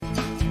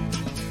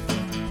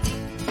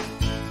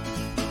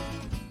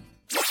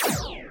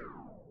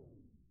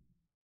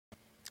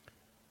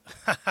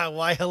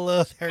Why,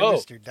 hello there, Oh,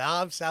 Mr.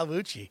 Dom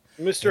Salvucci.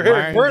 Mr.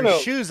 Eric Admiring the Burno.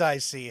 shoes I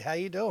see. How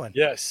you doing?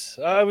 Yes,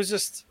 I was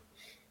just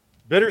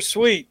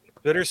bittersweet.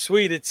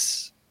 Bittersweet.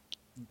 It's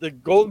the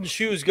golden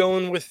shoes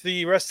going with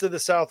the rest of the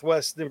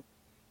Southwest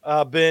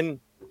bin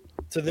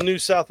to the new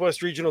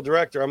Southwest regional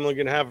director. I'm only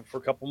going to have it for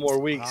a couple more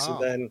weeks, and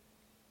Oh, then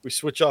we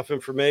switch off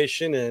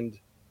information and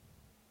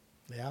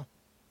yeah.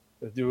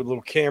 do a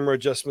little camera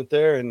adjustment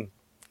there. And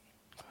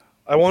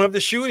I won't have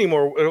the shoe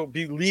anymore. It'll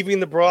be leaving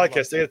the Hold on.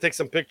 broadcast. I got to take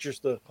some pictures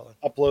to Hold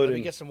on. upload. Let me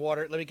And get some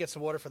water. Let me get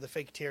some water for the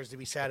fake tears to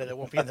be sad that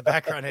won't be in the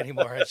background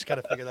anymore. I just got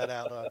to figure that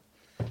out.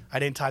 I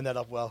didn't time that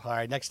up well. All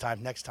right, next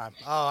time. Next time.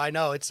 Oh, I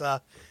know. It's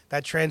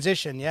that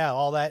transition. Yeah,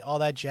 all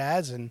that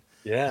jazz and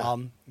yeah,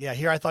 yeah.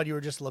 Here I thought you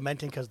were just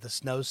lamenting because the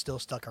snow's still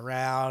stuck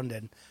around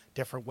and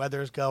different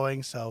weather's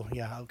going. So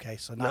yeah, okay.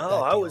 So not no,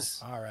 that I deal.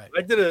 was. All right.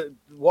 I did a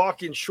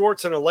walk in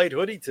shorts and a light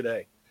hoodie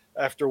today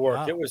after work.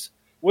 Oh, It was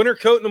winter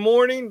coat in the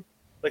morning,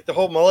 like the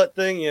whole mullet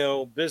thing,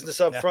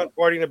 business up yeah. front,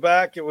 party in the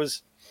back. It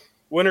was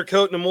winter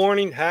coat in the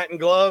morning, hat and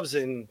gloves,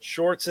 and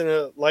shorts and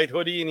a light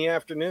hoodie in the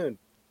afternoon.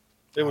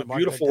 It was I marked that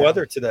beautiful down.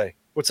 weather today.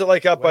 What's it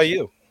like out by West.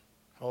 you?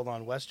 Hold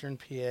on, Western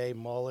PA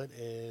mullet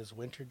is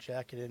winter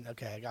jacketed.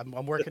 Okay,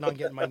 I'm working on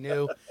getting my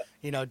new.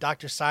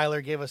 Dr.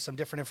 Seiler gave us some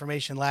different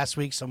information last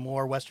week, some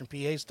more Western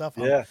PA stuff.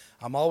 Yeah,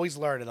 I'm always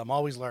learning. I'm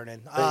always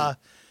learning. same.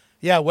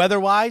 Yeah,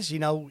 weather-wise,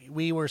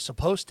 we were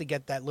supposed to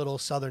get that little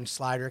southern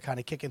slider kind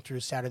of kicking through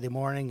Saturday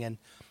morning, and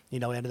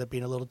ended up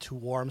being a little too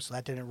warm, so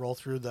that didn't roll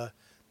through the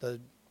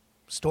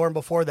storm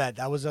before that.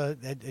 That was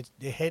it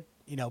hit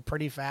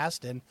pretty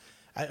fast, and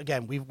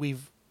again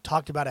we've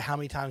talked about it how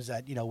many times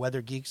that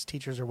weather geeks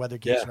teachers or weather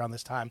geeks Yeah, around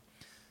this time,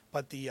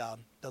 but the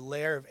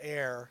layer of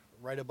air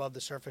right above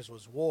the surface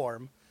was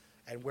warm,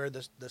 and where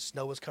the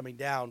snow was coming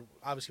down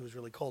obviously was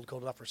really cold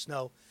enough for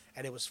snow,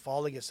 and it was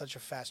falling at such a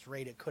fast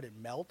rate it couldn't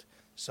melt.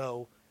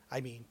 So I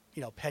mean,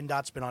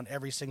 PennDOT's been on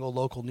every single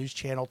local news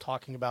channel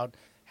talking about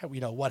how,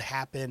 what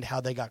happened,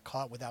 how they got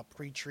caught without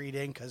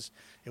pre-treating because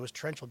it was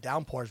torrential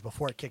downpours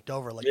before it kicked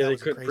over. Like yeah, that they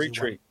was a couldn't crazy one.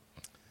 pre-treat.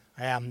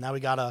 Yeah, now we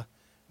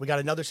got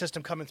another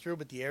system coming through,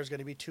 but the air is going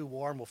to be too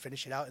warm. We'll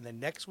finish it out, and then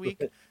next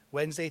week,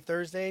 Wednesday,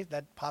 Thursday,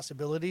 that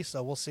possibility.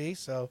 So we'll see.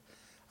 So,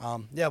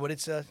 yeah, but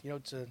it's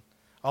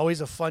always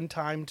a fun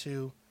time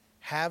to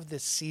have the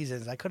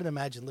seasons. I couldn't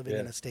imagine living Yeah,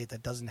 in a state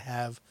that doesn't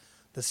have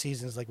the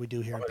seasons like we do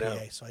here oh, in I know.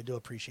 PA. So I do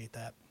appreciate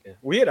that. Yeah.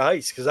 We had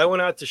ice because I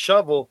went out to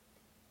shovel,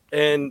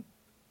 and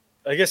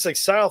I guess like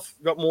south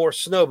got more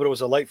snow, but it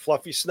was a light,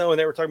 fluffy snow, and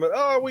they were talking about,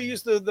 oh, we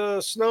used the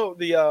snow,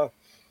 the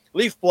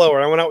leaf blower.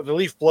 And I went out with the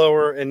leaf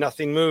blower, and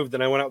nothing moved.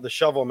 And I went out with the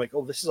shovel. I'm like,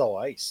 oh, this is all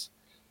ice.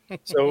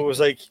 So it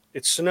was like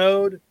it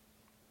snowed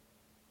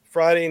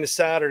Friday into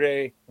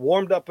Saturday,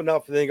 warmed up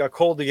enough, and then it got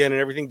cold again, and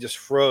everything just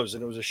froze,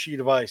 and it was a sheet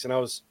of ice. And I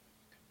was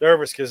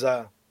nervous because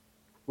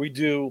we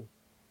do,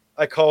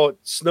 I call it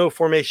snow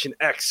formation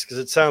X because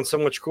it sounds so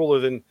much cooler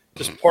than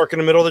just park in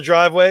the middle of the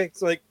driveway.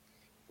 It's like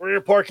we're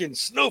gonna park in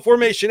snow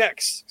formation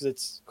X because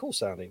it's cool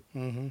sounding,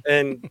 Mm-hmm.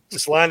 and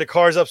just line the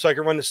cars up so I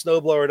can run the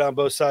snowblower down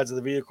both sides of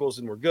the vehicles,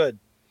 and we're good.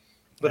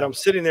 But Yeah. I'm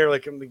sitting there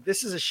like I'm like,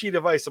 this is a sheet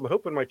of ice. I'm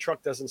hoping my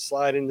truck doesn't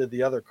slide into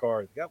the other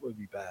car. That would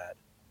be bad.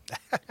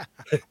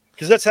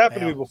 Because that's happened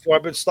to me Yeah. before.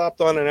 I've been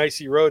stopped on an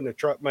icy road and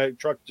my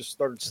truck just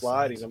started The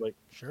sliding. slides. I'm like,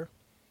 Sure.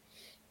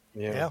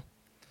 yeah. Yeah.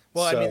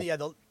 Well, I mean, So yeah,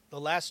 the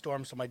last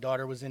storm. So my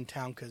daughter was in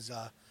town because,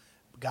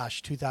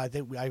 gosh,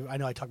 2000. I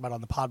know I talked about it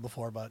on the pod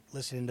before, but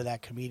listening to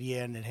that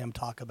comedian and him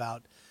talk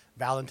about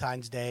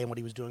Valentine's Day and what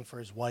he was doing for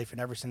his wife,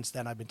 and ever since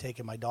then, I've been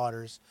taking my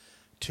daughters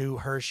to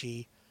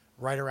Hershey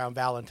right around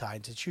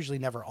Valentine's. It's usually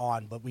never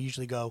on, but we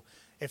usually go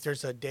if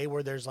there's a day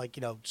where there's like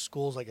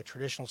school's like a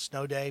traditional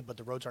snow day, but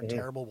the roads aren't mhm.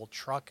 terrible. We'll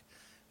truck.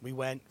 We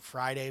went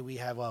Friday. We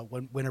have a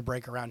winter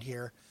break around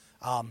here,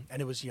 and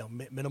it was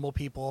minimal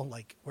people.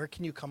 Like, where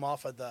can you come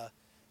off of the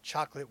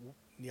chocolate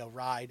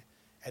ride?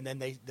 And then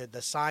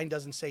the sign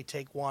doesn't say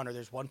take one or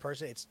there's one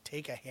person. It's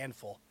take a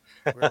handful.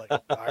 We're like,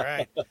 all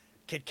right,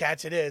 Kit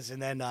Kats it is.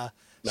 And then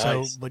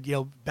Nice. but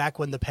back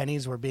when the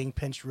pennies were being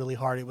pinched really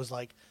hard, it was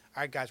like,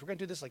 all right, guys, we're gonna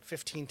do this like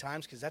 15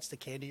 times because that's the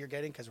candy you're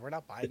getting because we're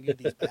not buying you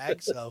these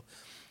bags. So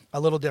a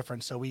little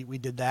different. So we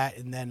did that,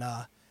 and then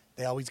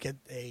they always get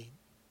a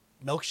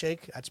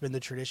milkshake. That's been the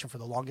tradition for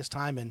the longest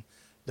time, and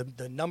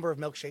the number of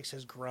milkshakes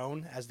has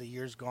grown as the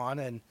years gone.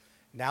 And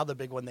now the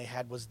big one they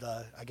had was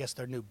I guess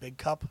their new big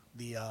cup,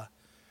 the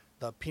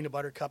peanut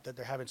butter cup that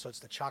they're having. So it's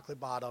the chocolate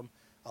bottom,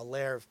 a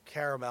layer of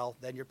caramel,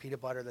 then your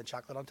peanut butter, then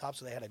chocolate on top.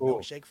 So they had a Ooh,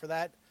 milkshake for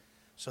that.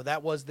 So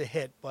that was the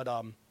hit.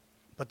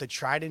 But the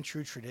tried and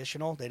true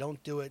traditional, they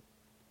don't do it.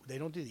 They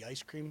don't do the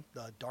ice cream,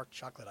 the dark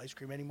chocolate ice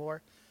cream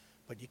anymore.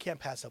 But you can't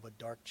pass up a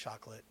dark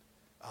chocolate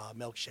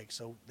milkshake.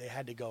 So they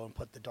had to go and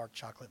put the dark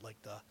chocolate,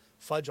 like the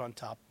fudge on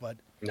top. But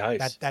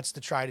nice. that's the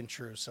tried and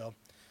true. So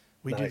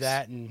we do Nice.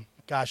 that. And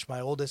gosh,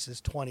 my oldest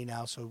is 20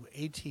 now. So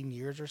 18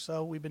 years or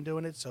so we've been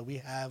doing it. So we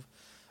have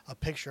a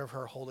picture of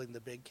her holding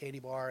the big candy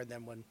bar. And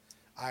then when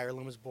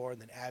Ireland was born,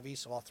 then Abby.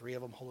 So all three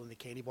of them holding the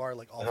candy bar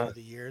like all Uh-huh. through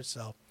the years.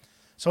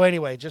 So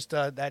anyway, just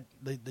the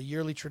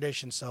yearly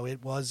tradition. So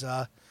it was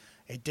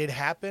it did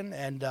happen,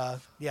 and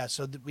yeah,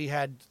 so we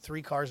had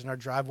 3 cars in our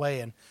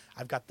driveway, and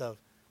I've got the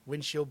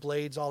windshield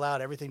blades all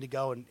out, everything to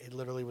go, and it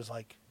literally was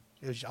like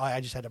I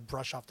just had to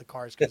brush off the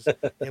cars because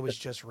it was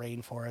just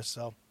rain for us.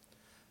 So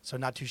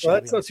not too Well,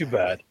 shabby that's on not too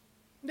Saturday.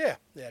 bad.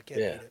 Yeah, can't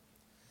Yeah. beat it.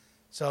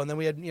 So and then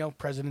we had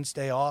President's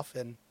Day off,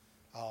 and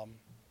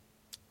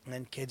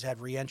then kids had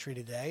re-entry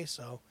today,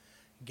 so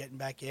getting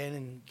back in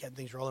and getting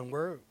things rolling.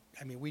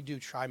 We do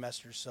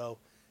trimesters, so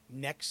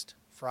next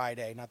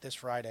Friday, not this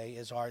Friday,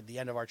 is the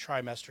end of our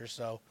trimester.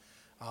 So,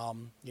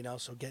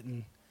 so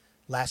getting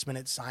last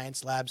minute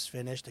science labs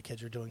finished. The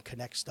kids are doing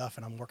Connect stuff,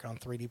 and I'm working on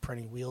 3D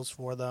printing wheels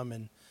for them,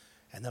 and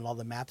then all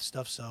the math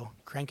stuff. So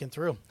cranking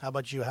through. How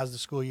about you? How's the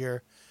school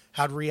year?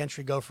 How'd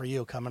re-entry go for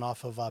you coming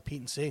off of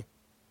Pete and C?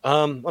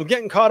 I'm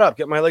getting caught up,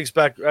 get my legs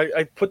back.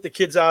 I put the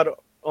kids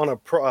out on a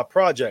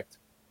project,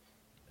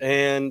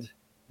 and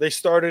they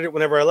started it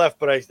whenever I left,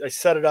 but I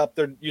set it up.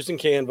 They're using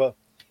Canva.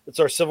 It's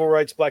our Civil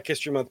Rights Black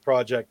History Month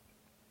project.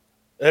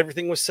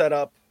 Everything was set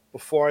up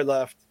before I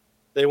left.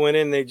 They went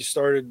in, they just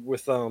started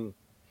with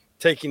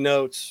taking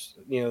notes.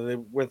 They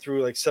went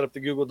through, like, set up the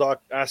Google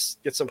Doc,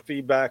 get some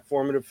feedback,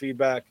 formative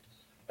feedback,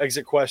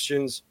 exit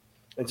questions,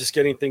 and just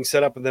getting things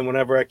set up. And then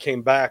whenever I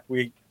came back,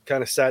 we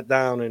kind of sat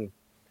down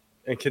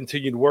and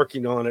continued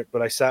working on it.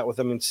 But I sat with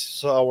them and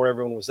saw where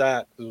everyone was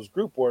at, because it was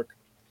group work.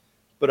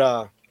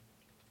 But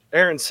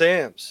Aaron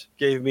Sams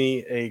gave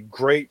me a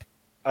great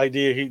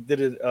idea. He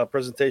did a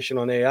presentation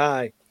on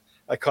AI.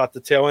 I caught the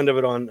tail end of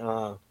it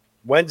on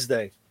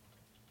Wednesday,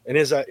 and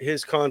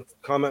his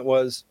comment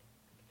was,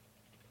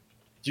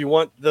 "Do you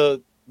want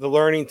the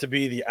learning to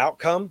be the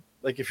outcome?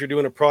 Like, if you're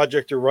doing a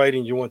project or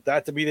writing, you want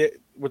that to be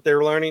what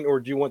they're learning, or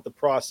do you want the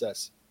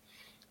process?"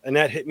 And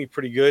that hit me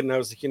pretty good. And I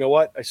was like, you know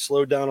what? I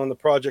slowed down on the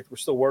project. We're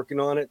still working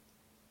on it,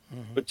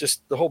 but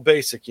just the whole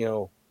basic,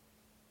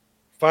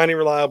 finding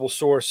reliable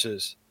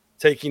sources,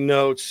 taking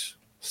notes,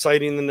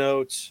 citing the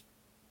notes,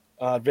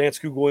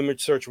 advanced Google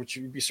image search, which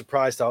you'd be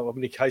surprised how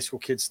many high school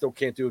kids still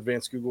can't do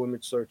advanced Google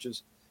image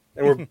searches.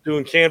 And we're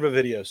doing Canva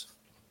videos.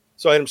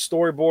 So I had them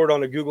storyboard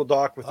on a Google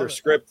Doc with their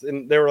script.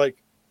 And they were like,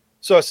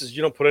 so I says,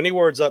 you don't put any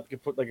words up. You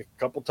put like a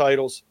couple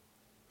titles,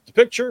 the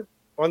picture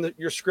on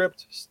your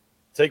script,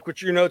 take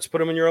what your notes, put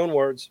them in your own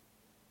words.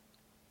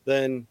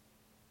 Then,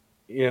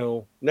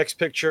 next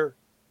picture,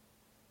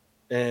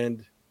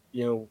 and,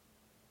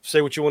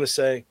 say what you want to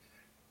say.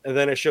 And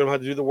then I showed them how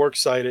to do the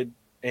works cited,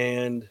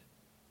 and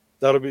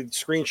that'll be the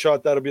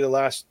screenshot. That'll be the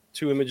last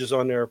 2 images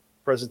on their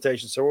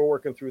presentation. So we're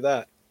working through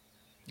that.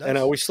 Nice.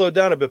 And we slowed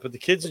down a bit, but the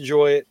kids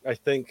enjoy it, I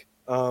think.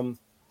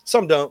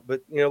 Some don't,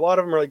 but a lot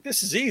of them are like,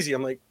 this is easy.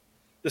 I'm like,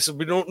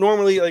 we don't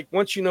normally, like,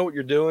 once you know what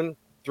you're doing,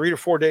 3 to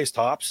 4 days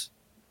tops.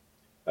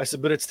 I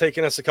said, but it's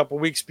taken us a couple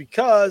of weeks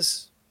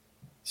because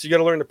you got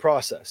to learn the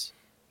process.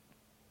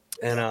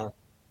 And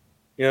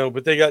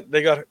but they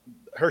got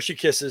Hershey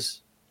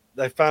Kisses.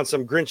 I found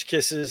some Grinch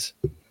Kisses,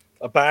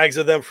 bags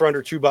of them for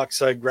under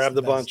 $2. I grabbed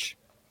a bunch.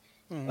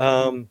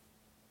 Mm-hmm.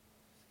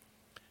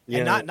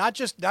 And not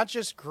just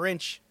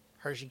Grinch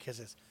Hershey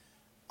Kisses,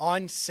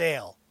 on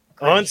sale.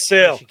 On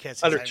sale,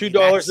 under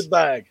 $2 a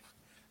bag.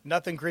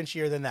 Nothing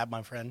Grinchier than that,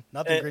 my friend.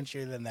 Nothing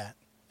Grinchier than that.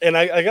 And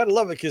I gotta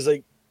love it because,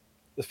 like,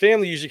 the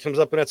family usually comes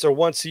up, and that's our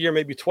once a year,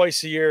 maybe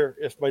twice a year,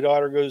 if my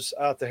daughter goes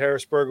out to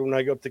Harrisburg when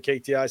I go up to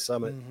KTI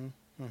Summit.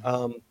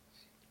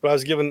 But I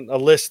was given a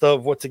list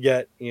of what to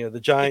get. The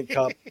giant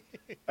cup.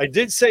 I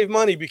did save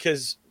money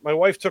because my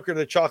wife took her to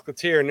the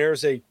chocolatier, and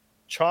there's a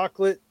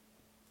chocolate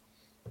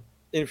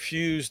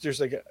infused.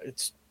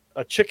 It's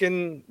a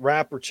chicken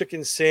wrap or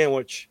chicken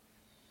sandwich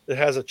that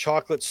has a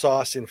chocolate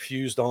sauce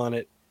infused on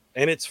it,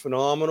 and it's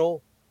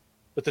phenomenal.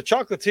 But the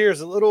chocolatier is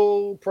a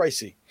little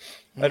pricey.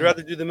 I'd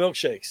rather do the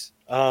milkshakes.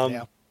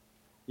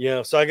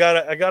 So I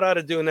got out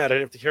of doing that. I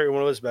didn't have to carry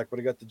one of those back, but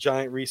I got the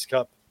giant Reese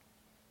cup,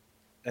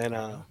 and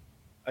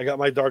I got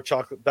my dark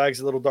chocolate bags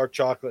of little dark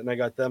chocolate, and I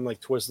got them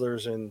like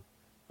Twizzlers, and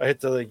I hit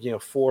the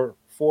four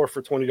for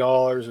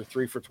 $20 or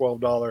 3 for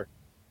 $12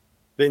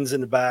 bins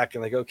in the back,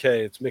 and like,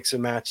 okay, it's mix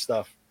and match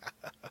stuff.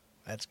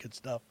 That's good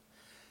stuff.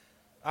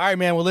 All right,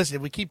 man. Well, listen,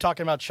 if we keep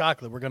talking about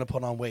chocolate, we're going to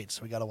put on weight,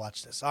 so we got to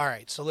watch this. All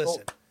right, so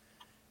listen.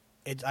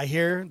 I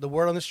hear the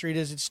word on the street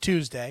is it's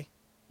Tuesday.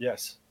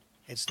 Yes.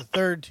 It's the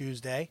 3rd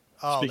Tuesday.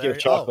 Speaking of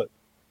chocolate.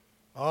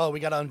 Oh, we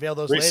got to unveil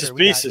those Reese's later.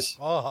 Pieces.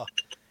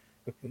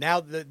 Now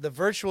the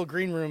virtual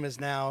green room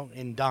is now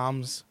in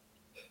Dom's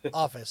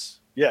office.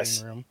 Yes.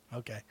 Green room.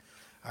 Okay.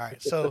 All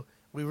right. So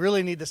we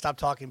really need to stop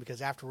talking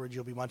because afterwards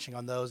you'll be munching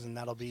on those, and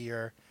that'll be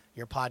your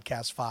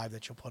podcast 5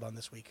 that you'll put on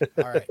this week.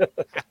 All right.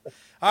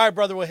 All right,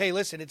 brother. Well, hey,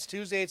 listen, it's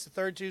Tuesday. It's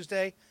the 3rd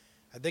Tuesday.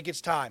 I think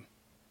it's time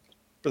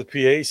for the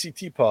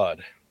PAECT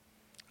pod.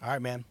 All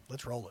right, man.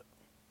 Let's roll it.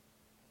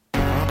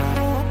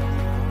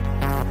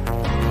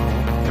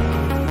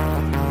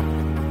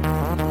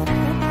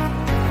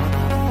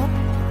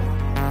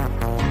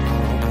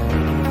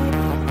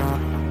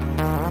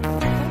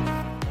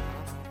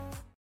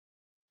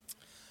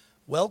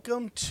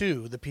 Welcome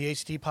to the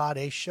PACT Pod,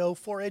 a show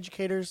for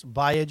educators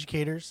by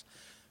educators.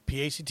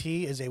 PACT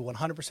is a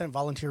 100%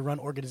 volunteer-run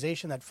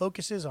organization that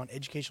focuses on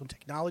educational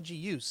technology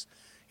use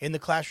in the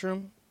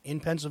classroom in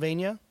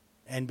Pennsylvania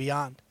and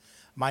beyond.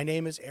 My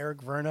name is Eric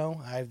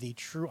Verno. I have the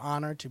true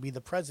honor to be the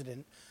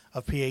president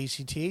of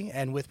PAECT,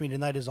 and with me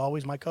tonight is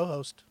always my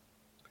co-host.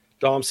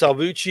 Dom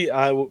Salvucci.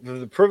 I have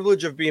the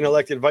privilege of being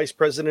elected vice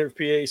president of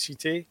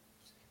PAECT,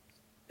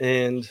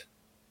 and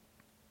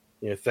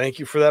thank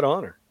you for that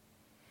honor.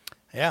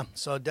 Yeah,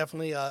 so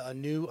definitely a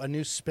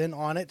new spin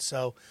on it.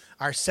 So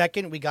our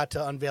second, we got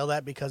to unveil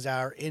that because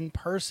our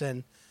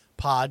in-person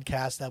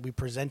podcast that we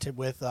presented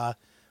with,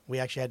 we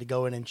actually had to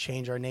go in and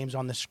change our names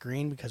on the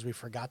screen because we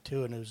forgot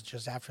to, and it was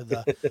just after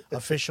the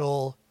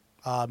official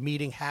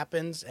meeting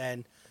happens,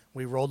 and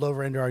we rolled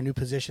over into our new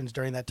positions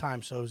during that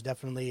time. So it was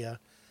definitely a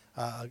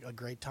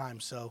great time.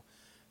 So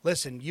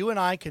listen, you and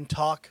I can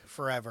talk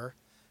forever.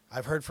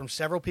 I've heard from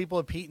several people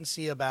at Pete and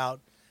C about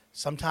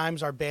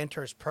sometimes our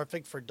banter is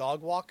perfect for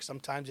dog walk.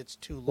 Sometimes it's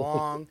too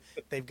long.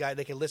 They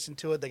can listen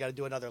to it. They got to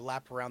do another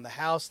lap around the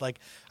house. Like,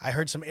 I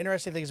heard some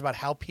interesting things about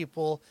how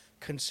people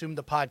consume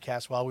the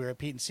podcast while we were at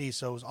Pete and C.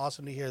 So it was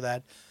awesome to hear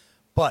that.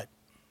 But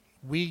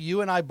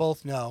you and I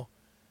both know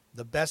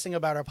the best thing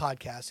about our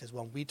podcast is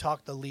when we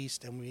talk the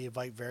least and we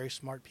invite very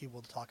smart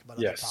people to talk about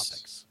other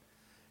topics.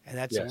 And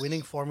that's a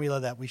winning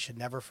formula that we should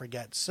never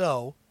forget.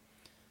 So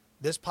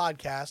this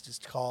podcast is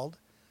called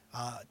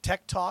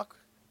Tech Talk.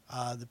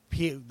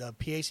 The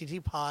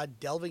PACT pod,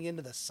 delving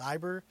into the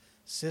Cyber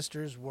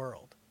Sisters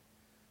world.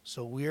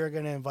 So we are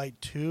going to invite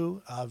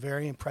two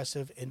very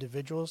impressive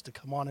individuals to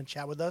come on and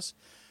chat with us.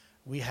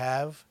 We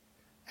have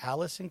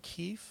Allison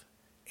Keefe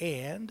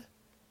and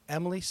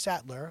Emily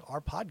Sattler,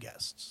 our pod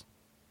guests.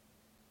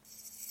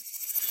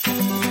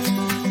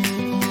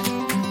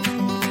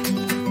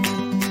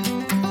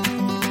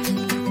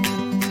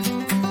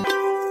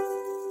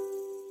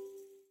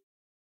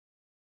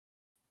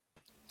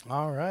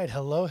 All right.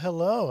 Hello.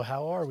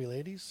 How are we,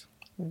 ladies?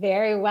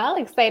 Very well.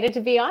 Excited to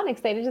be on.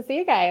 Excited to see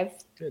you guys.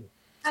 Good.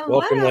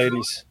 Welcome,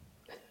 ladies.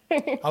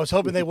 I was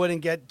hoping they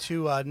wouldn't get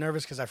too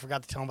nervous because I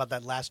forgot to tell them about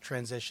that last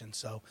transition.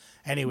 So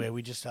anyway,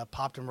 we just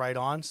popped them right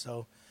on.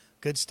 So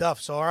good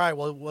stuff. So, all right,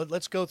 well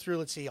let's go through.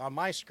 Let's see. On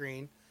my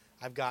screen,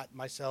 I've got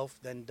myself,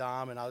 then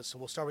Dom, and so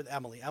we'll start with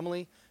Emily.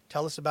 Emily,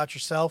 tell us about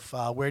yourself.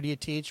 Where do you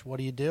teach? What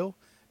do you do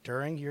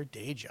during your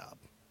day job?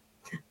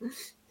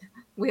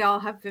 We all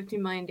have 50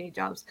 million day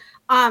jobs.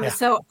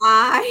 So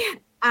I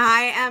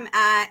am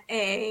at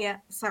a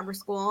cyber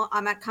school.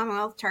 I'm at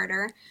Commonwealth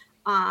Charter.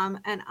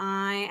 And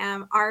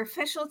our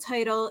official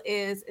title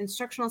is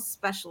instructional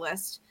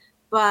specialist,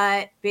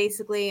 but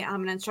basically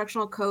I'm an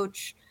instructional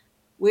coach.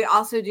 We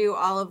also do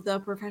all of the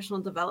professional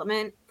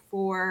development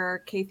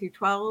for K through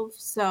 12.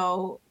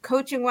 So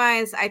coaching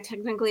wise, I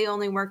technically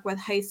only work with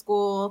high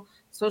school,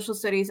 social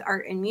studies,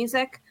 art, and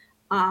music.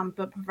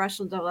 But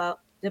professional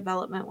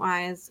development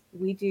wise,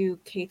 we do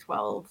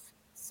K-12.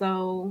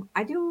 So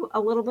I do a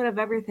little bit of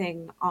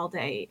everything all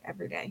day,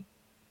 every day.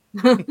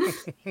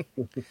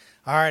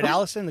 All right,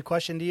 Allison, the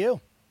question to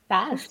you.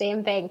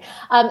 Same thing.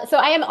 So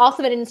I am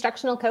also an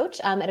instructional coach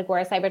at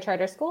Agora Cyber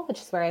Charter School, which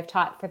is where I've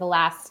taught for the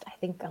last, I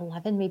think,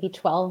 11, maybe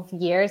 12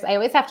 years. I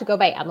always have to go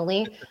by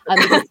Emily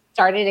because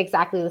started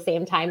exactly the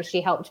same time.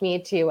 She helped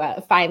me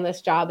to find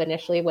this job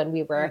initially when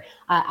we were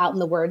out in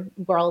the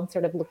world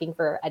sort of looking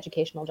for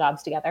educational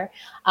jobs together.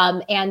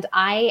 And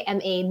I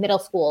am a middle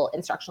school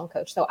instructional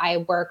coach. So I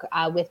work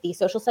with the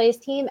social studies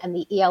team and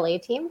the ELA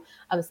team.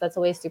 So that's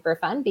always super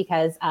fun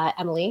because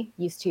Emily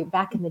used to,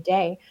 back in the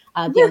day,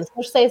 be on the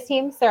social studies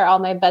team. So all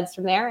my buds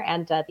from there,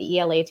 and the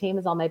ELA team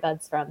is all my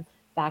buds from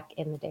back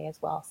in the day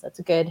as well. So it's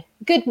a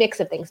good mix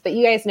of things. But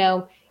you guys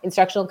know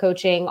instructional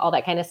coaching, all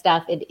that kind of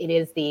stuff. It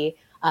is the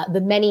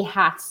many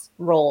hats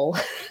role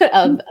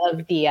of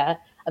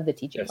the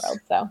teaching world.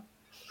 So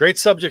great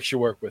subjects you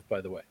work with, by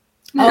the way.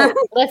 Oh,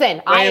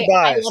 listen, I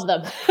love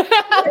them.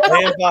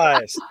 I am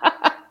biased.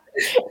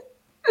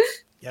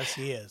 Yes,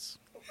 he is.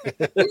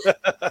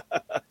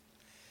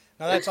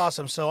 No, that's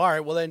awesome. So, all right,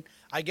 well then,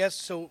 I guess,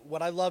 so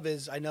what I love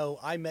is, I know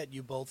I met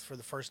you both for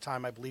the first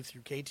time, I believe,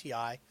 through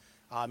KTI.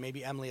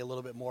 Maybe Emily a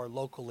little bit more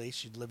locally.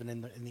 She's living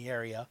in the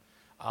area.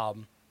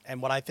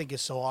 And what I think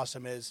is so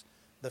awesome is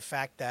the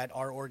fact that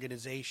our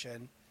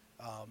organization,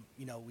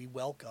 we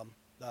welcome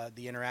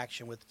the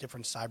interaction with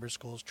different cyber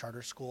schools,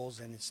 charter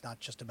schools, and it's not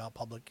just about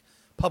public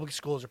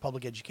schools or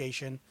public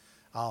education.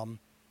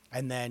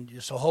 And then,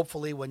 so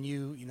hopefully when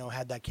you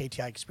had that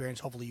KTI experience,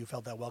 hopefully you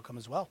felt that welcome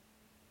as well.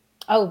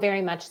 Oh,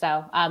 very much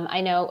so.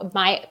 I know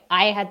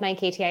I had my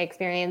KTI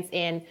experience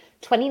in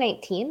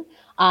 2019,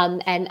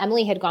 and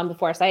Emily had gone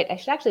before, so I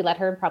should actually let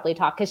her probably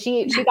talk because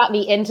she got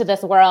me into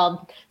this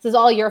world. This is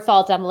all your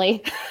fault,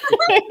 Emily.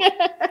 I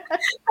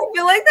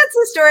feel like that's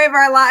the story of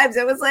our lives.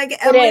 It was like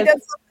Emily did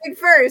something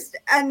first,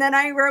 and then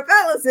I wrote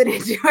Allison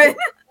into it.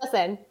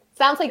 Listen,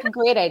 sounds like a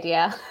great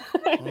idea.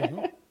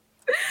 Mm-hmm.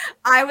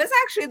 I was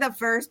actually the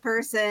first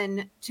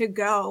person to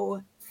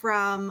go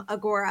from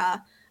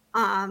Agora.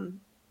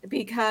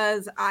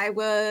 Because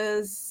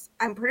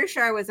I'm pretty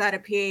sure I was at a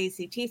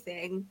PAECT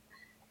thing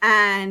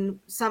and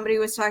somebody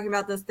was talking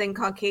about this thing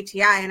called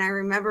KTI. And I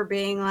remember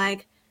being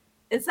like,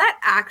 is that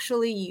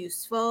actually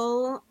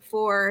useful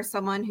for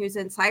someone who's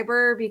in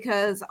cyber?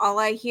 Because all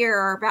I hear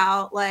are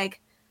about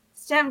like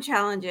STEM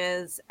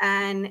challenges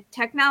and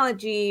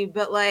technology,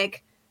 but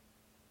like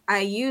I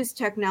use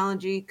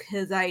technology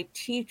because I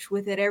teach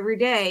with it every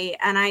day,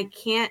 and I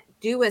can't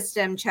do a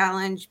STEM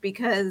challenge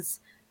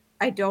because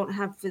I don't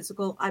have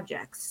physical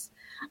objects.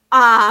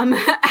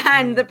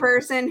 And the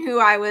person who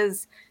I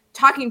was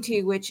talking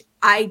to, which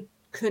I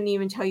couldn't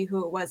even tell you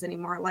who it was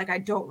anymore, like I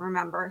don't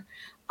remember.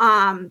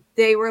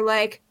 They were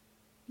like,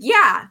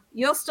 yeah,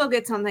 you'll still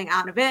get something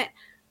out of it.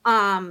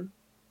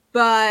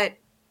 But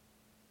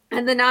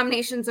and the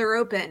nominations are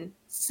open.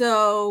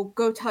 So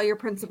go tell your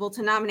principal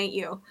to nominate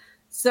you.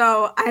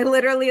 So I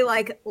literally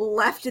like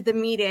left the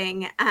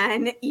meeting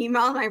and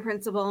emailed my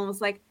principal and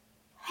was like,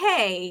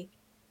 hey,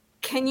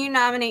 can you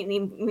nominate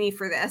me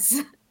for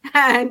this?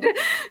 And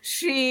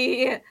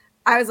I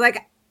was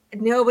like,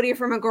 nobody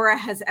from Agora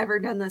has ever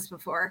done this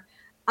before.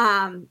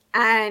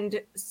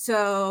 And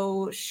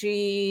so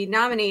she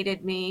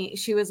nominated me.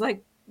 She was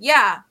like,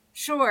 yeah,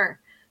 sure.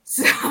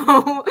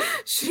 So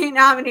she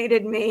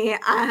nominated me.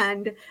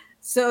 And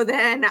so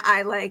then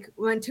I like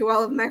went to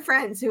all of my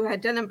friends who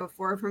had done it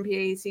before from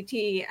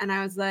PAECT. And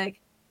I was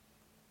like,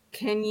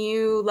 can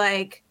you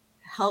like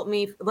help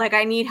me? Like,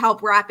 I need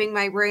help wrapping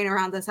my brain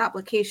around this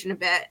application a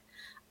bit.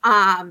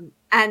 And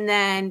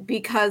then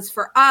because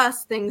for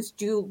us, things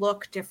do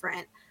look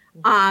different.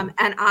 And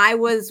I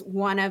was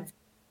one of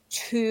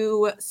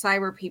 2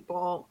 cyber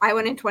people. I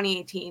went in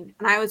 2018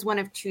 and I was one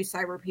of 2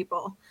 cyber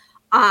people.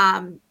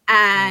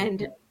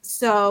 And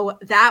so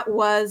that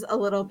was a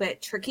little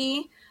bit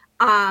tricky.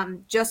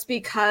 Just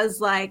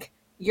because like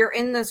you're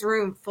in this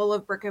room full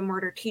of brick and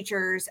mortar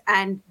teachers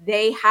and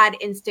they had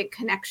instant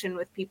connection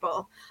with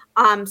people.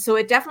 So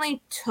it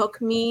definitely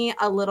took me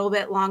a little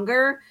bit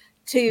longer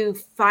to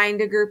find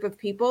a group of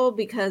people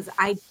because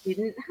I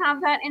didn't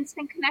have that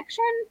instant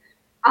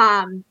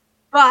connection.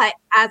 But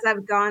as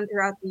I've gone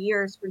throughout the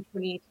years from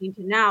 2018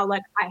 to now,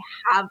 like I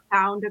have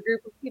found a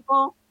group of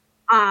people.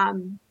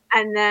 And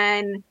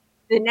then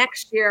the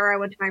next year I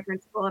went to my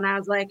principal and I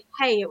was like,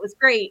 hey, it was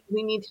great.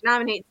 We need to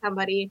nominate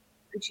somebody.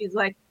 And she's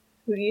like,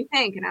 who do you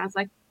think? And I was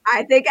like,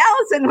 I think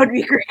Allison would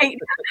be great.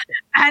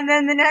 And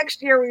then the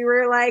next year we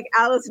were like,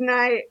 Alice and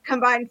I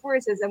combined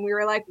forces and we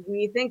were like,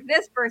 we think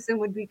this person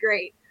would be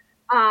great.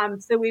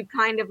 So we've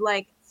kind of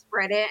like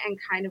spread it and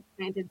kind of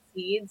planted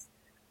seeds.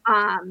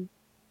 And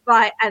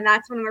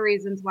that's one of the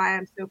reasons why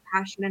I'm so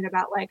passionate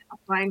about like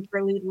applying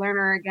for lead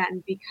learner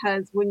again,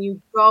 because when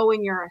you go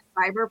and you're a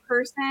cyber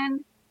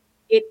person,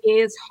 it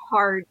is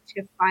hard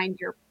to find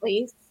your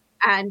place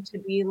and to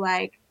be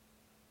like,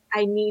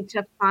 I need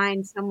to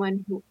find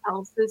someone who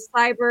else is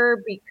cyber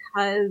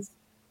because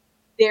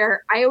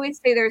I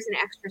always say there's an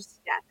extra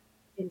step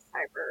in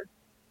cyber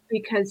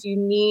because you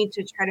need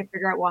to try to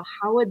figure out, well,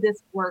 how would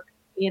this work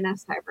in a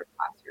cyber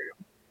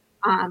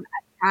classroom?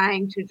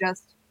 Trying to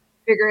just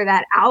figure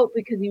that out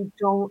because you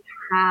don't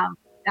have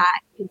that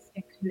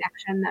instant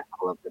connection that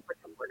all of the brick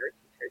and mortar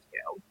teachers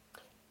do.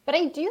 But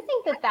I do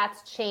think that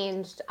that's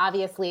changed,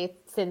 obviously,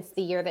 since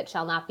the year that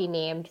shall not be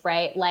named,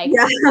 right? Like,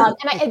 yeah.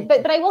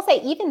 But I will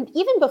say, even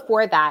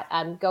before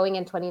that, going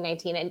in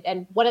 2019,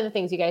 and one of the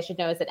things you guys should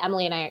know is that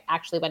Emily and I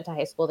actually went to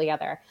high school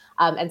together,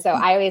 and so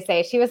I always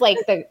say she was like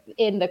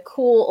in the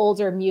cool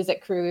older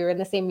music crew. We were in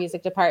the same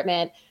music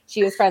department.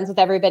 She was friends with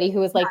everybody who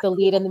was like the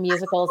lead in the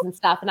musicals and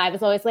stuff, and I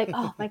was always like,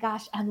 oh my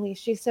gosh, Emily,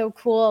 she's so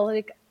cool,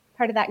 like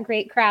part of that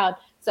great crowd.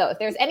 So if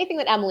there's anything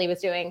that Emily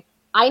was doing,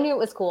 I knew it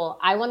was cool.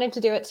 I wanted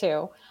to do it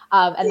too.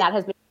 And that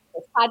has been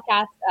this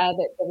podcast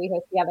that we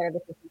host together.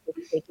 This is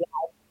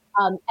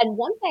KTI. And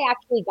once I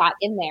actually got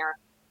in there,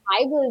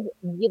 I was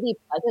really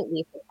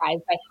pleasantly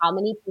surprised by how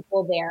many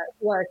people there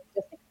who are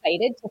just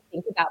excited to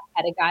think about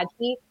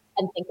pedagogy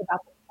and think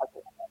about the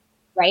puzzle of it,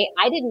 right?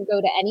 I didn't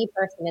go to any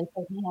person and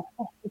say, man, I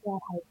have to figure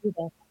out how to do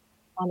this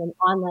on an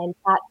online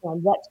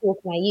platform. What tool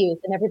can I use?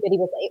 And everybody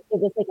was like, it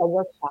was like a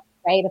workshop,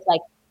 right? It's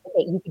like,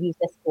 okay, you could use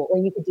this tool or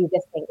you could do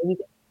this thing or you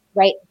could,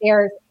 right?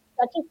 There's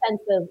such a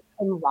sense of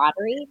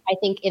camaraderie, I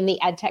think, in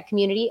the ed tech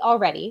community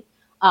already.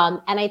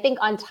 And I think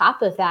on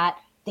top of that,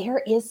 there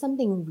is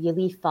something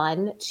really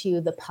fun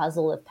to the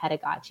puzzle of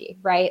pedagogy,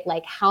 right?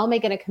 Like, how am I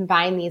going to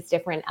combine these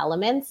different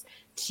elements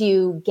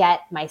to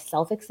get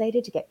myself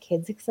excited, to get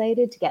kids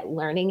excited, to get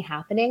learning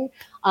happening?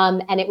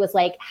 And it was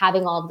like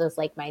having all of those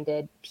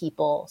like-minded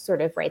people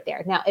sort of right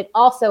there. Now, it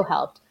also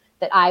helped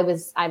that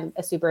I'm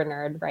a super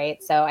nerd,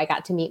 right? So I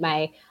got to meet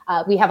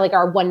we have like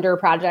our Wonder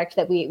project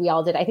that we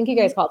all did. I think you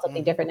guys call it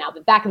something different now,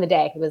 but back in the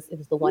day, it was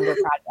the Wonder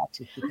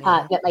project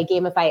that my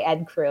Gamify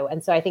Ed crew.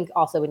 And so I think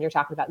also when you're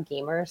talking about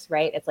gamers,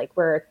 right? It's like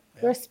we're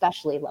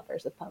especially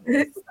lovers of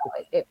puzzles.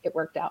 So it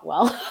worked out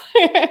well.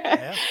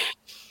 Yeah.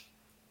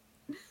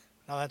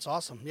 No, that's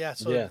awesome. Yeah.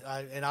 So,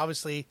 and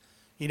obviously,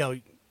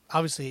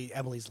 obviously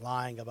Emily's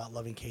lying about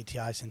loving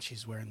KTI since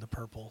she's wearing the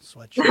purple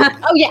sweatshirt.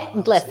 Oh yeah,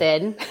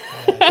 listen.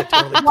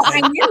 Well,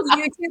 I knew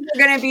you two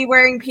were going to be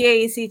wearing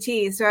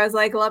PAECT, so I was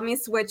like, let me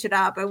switch it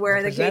up and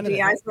wear the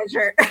KTI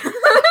sweatshirt.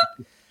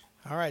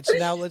 All right, so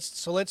now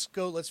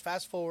let's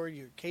fast forward.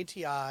 Your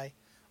KTI,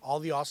 all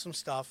the awesome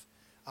stuff.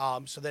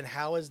 So then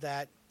how has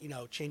that,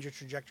 changed your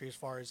trajectory as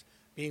far as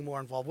being more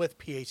involved with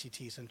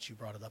PACT since you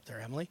brought it up there,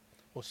 Emily?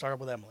 We'll start up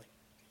with Emily.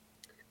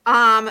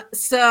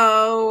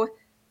 So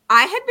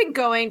I had been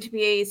going to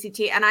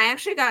PAECT, and I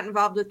actually got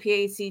involved with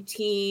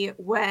PAECT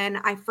when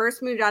I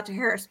first moved out to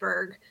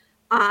Harrisburg.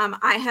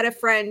 I had a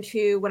friend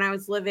who, when I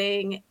was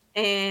living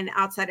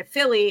outside of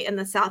Philly in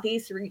the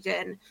Southeast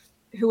region,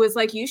 who was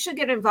like, you should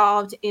get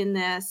involved in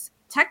this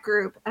tech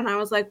group. And I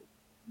was like,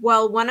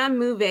 well, when I'm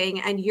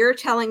moving and you're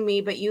telling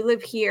me, but you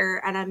live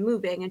here and I'm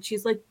moving. And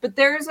she's like, but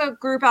there's a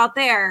group out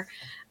there.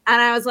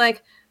 And I was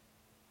like,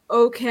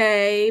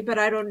 okay, but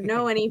I don't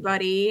know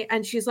anybody.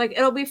 And she's like,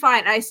 it'll be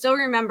fine. I still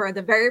remember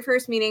the very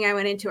first meeting I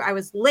went into, I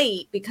was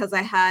late because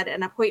I had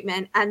an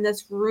appointment and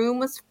this room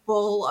was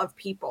full of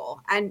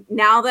people. And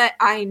now that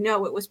I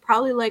know, it was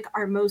probably like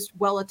our most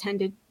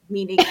well-attended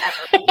meeting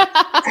ever. But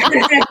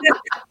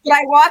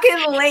I walk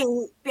in late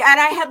and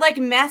I had like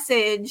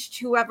messaged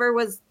whoever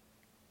was,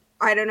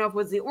 I don't know if it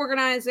was the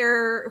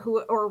organizer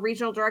or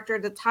regional director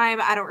at the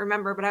time. I don't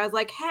remember, but I was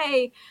like,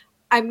 hey,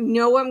 I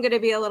know I'm going to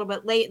be a little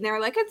bit late. And they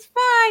were like, it's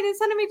fine. It's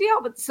not a big deal.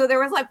 But so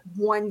there was like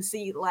one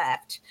seat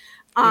left.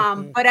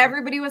 But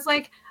everybody was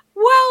like,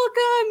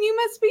 welcome. You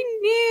must be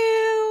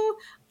new.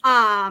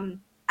 And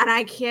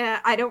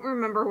I don't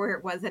remember where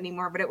it was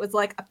anymore, but it was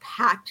like a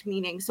packed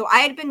meeting. So I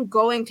had been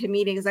going to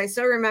meetings. I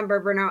still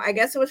remember, Bruno, I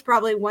guess it was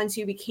probably once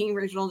you became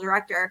regional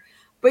director,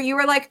 but you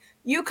were like,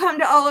 you come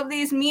to all of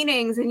these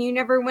meetings and you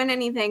never win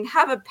anything.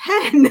 Have a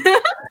pen.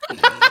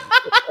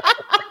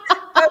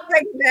 I was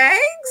like,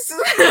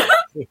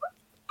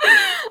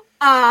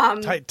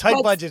 thanks.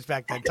 Tight budgets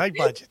back then. Tight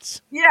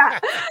budgets. Yeah.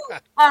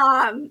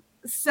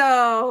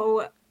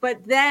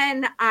 But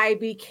then I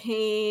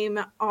became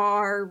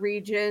our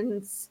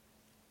region's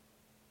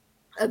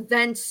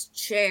events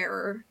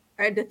chair.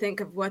 I had to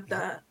think of what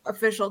the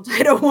official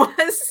title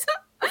was.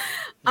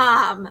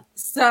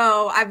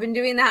 So I've been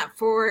doing that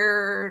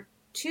for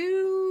 2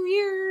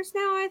 years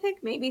now, I think,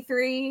 maybe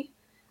 3.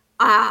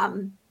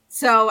 And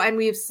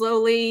we've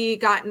slowly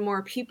gotten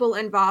more people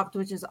involved,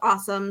 which is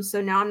awesome.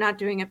 So now I'm not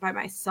doing it by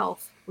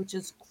myself, which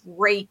is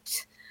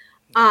great.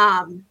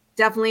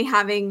 Definitely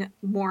having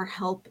more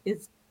help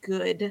is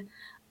good.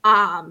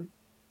 And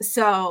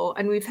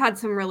we've had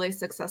some really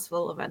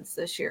successful events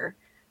this year.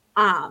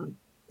 And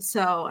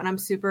I'm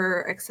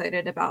super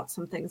excited about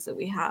some things that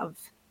we have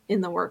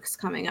in the works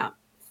coming up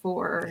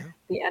for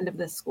the end of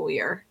this school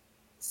year.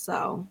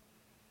 So,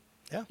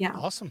 yeah.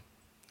 Awesome.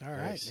 All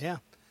right. Nice. Yeah.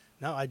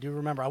 No, I do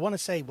remember. I want to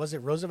say, was it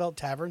Roosevelt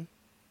Tavern?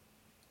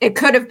 It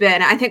could have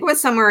been. I think it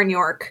was somewhere in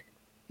York.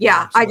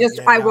 Yeah.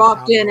 I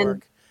walked in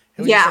and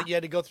it was just like you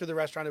had to go through the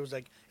restaurant. It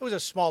was a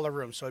smaller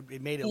room. So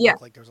it made it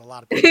look like there was a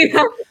lot of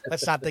people.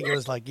 Let's not think it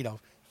was like,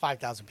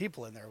 5,000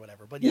 people in there or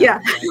whatever. But I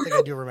think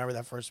I do remember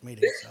that first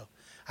meeting. So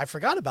I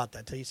forgot about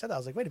that till you said that. I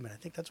was like, wait a minute.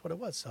 I think that's what it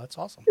was. So that's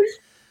awesome.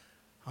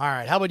 All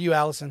right. How about you,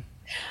 Allison?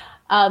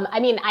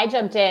 I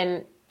jumped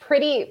in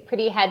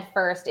pretty head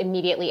first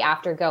immediately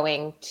after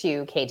going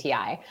to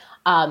KTI.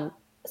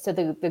 So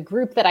the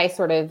group that I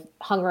sort of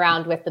hung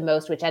around with the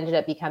most, which ended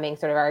up becoming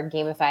sort of our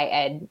Gamify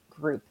Ed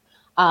group,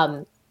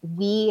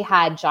 we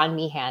had John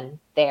Meehan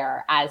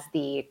there as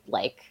the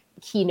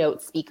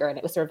keynote speaker, and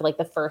it was sort of like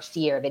the first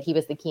year that he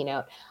was the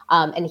keynote.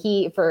 And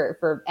he,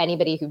 for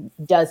anybody who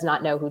does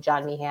not know who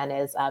John Meehan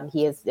is,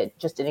 he is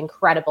just an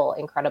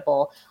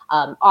incredible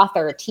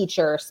author,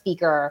 teacher,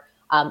 speaker,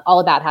 all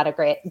about how to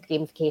create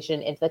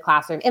gamification into the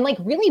classroom in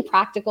really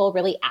practical,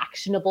 really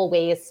actionable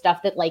ways,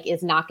 stuff that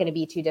is not going to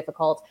be too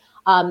difficult.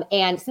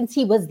 And since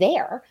he was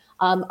there,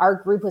 our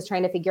group was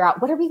trying to figure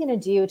out what are we going to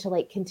do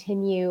to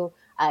continue,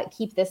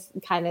 keep this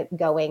kind of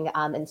going.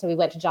 And so we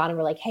went to John and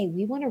we're like, hey,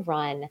 we want to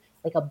run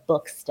a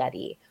book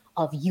study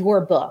of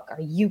your book.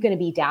 Are you going to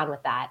be down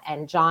with that?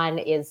 And John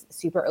is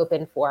super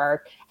open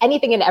for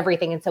anything and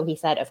everything. And so he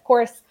said, of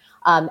course.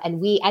 And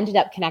we ended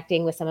up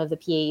connecting with some of the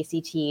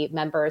PAECT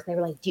members. They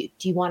were like, do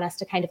you want us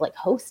to kind of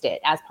host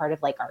it as part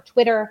of our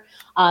Twitter?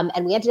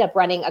 And we ended up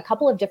running a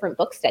couple of different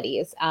book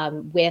studies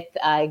with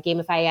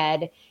Gamify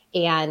Ed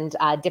and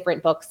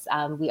different books.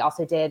 We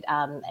also did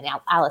an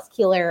Alice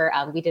Keeler.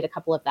 We did a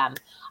couple of them.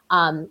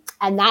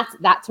 And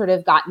that sort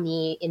of got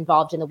me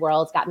involved in the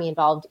world, got me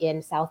involved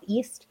in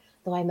Southeast,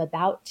 though I'm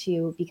about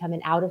to become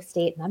an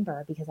out-of-state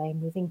member because I am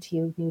moving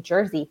to New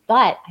Jersey.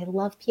 But I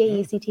love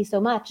PAECT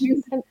so much.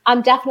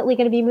 I'm definitely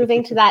going to be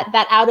moving to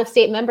that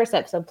out-of-state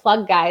membership. So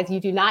plug, guys, you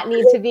do not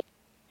need to be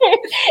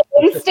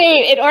in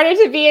state in order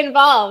to be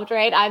involved,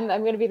 right? I'm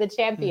going to be the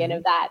champion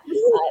of that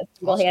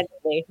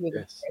single-handedly.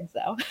 Yes.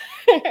 So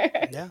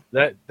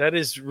that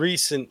is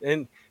recent.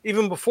 And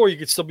even before, you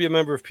could still be a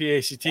member of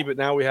PAECT, but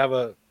now we have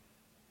a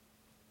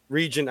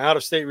region,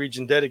 out-of-state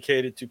region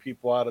dedicated to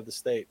people out of the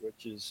state,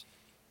 which is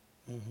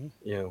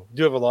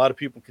do have a lot of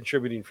people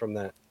contributing from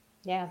that.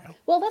 Yeah.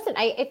 Well, listen,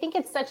 I think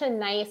it's such a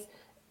nice,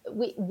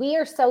 we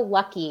are so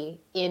lucky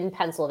in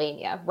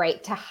Pennsylvania,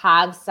 right, to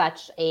have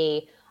such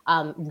a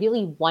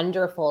really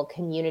wonderful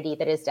community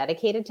that is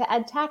dedicated to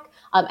ed tech.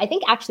 I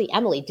think actually,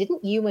 Emily,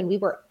 didn't you, when we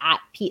were at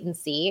Pete and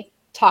C,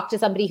 talk to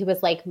somebody who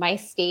was like, my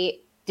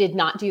state did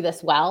not do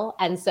this well.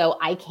 And so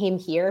I came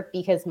here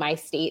because my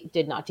state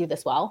did not do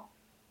this well.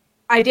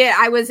 I did.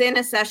 I was in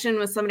a session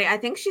with somebody. I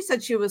think she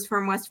said she was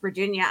from West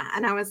Virginia.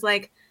 And I was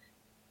like,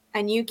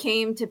 and you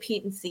came to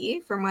Pete and C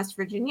from West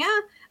Virginia?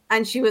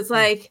 And she was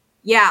like,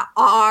 yeah,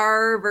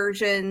 our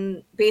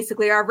version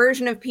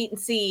of Pete and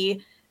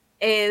C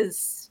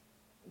is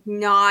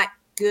not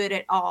good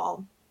at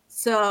all.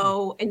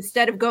 So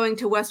instead of going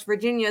to West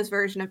Virginia's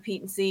version of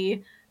Pete and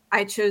C,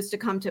 I chose to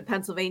come to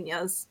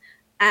Pennsylvania's.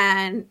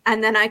 And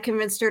then I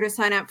convinced her to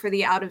sign up for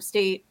the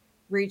out-of-state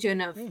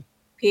region of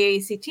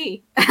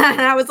PAECT.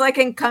 And I was like,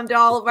 and come to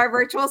all of our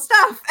virtual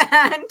stuff.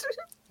 And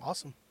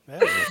awesome. Yeah.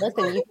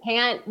 Listen,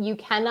 you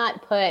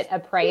cannot put a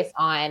price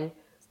on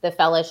the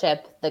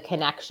fellowship, the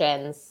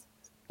connections,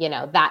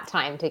 that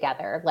time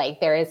together. Like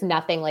there is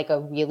nothing like a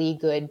really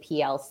good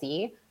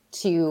PLC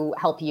to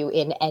help you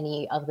in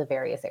any of the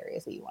various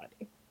areas that you want to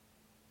be.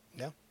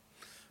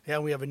 Yeah,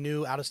 we have a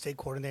new out-of-state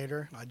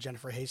coordinator,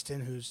 Jennifer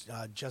Haston, who's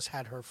just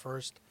had her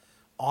first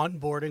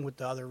onboarding with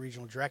the other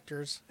regional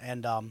directors.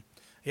 And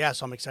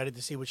so I'm excited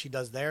to see what she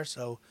does there.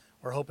 So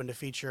we're hoping to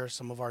feature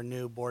some of our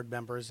new board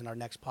members in our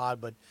next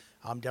pod, but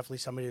definitely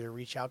somebody to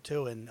reach out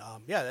to. And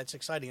that's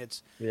exciting. And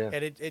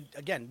it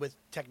again, with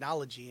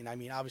technology, and I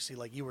mean, obviously,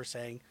 like you were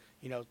saying,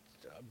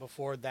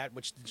 before that,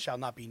 which shall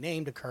not be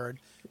named, occurred,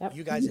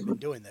 you guys have been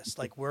doing this.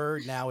 Like we're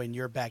now in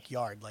your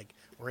backyard. Like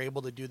we're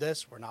able to do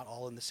this. We're not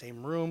all in the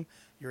same room.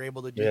 You're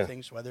able to do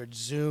things, whether it's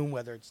Zoom,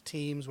 whether it's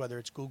Teams, whether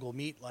it's Google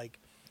Meet. Like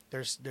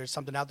there's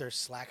something out there,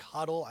 Slack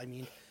Huddle. I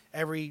mean,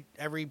 every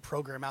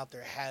program out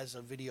there has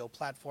a video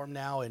platform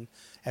now, and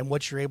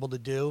what you're able to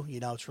do,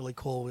 it's really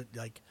cool.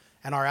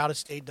 And our out of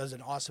state does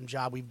an awesome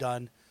job. We've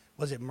done,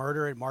 was it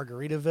Murder at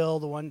Margaritaville?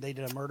 The one they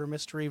did a murder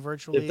mystery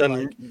virtually. They've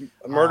done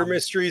murder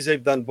mysteries.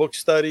 They've done book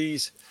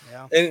studies.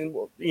 Yeah. And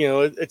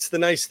it's the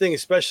nice thing,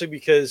 especially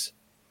because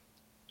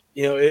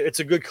it's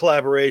a good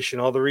collaboration.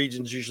 All the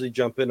regions usually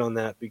jump in on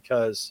that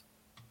because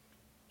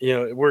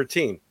we're a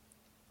team.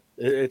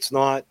 It's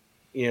not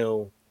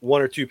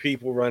one or two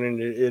people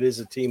running. It is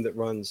a team that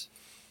runs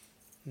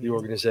the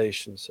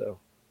organization. So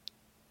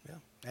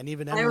and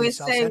even I always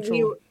South say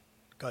Central.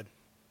 Good.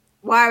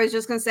 Well, I was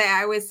just going to say,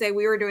 I always say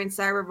we were doing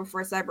cyber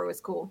before cyber was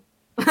cool.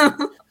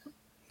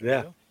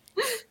 Yeah.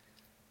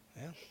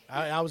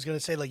 I was going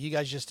to say, like, you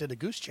guys just did a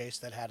goose chase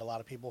that had a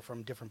lot of people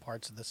from different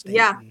parts of the state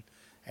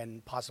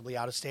and possibly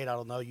out of state. I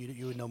don't know.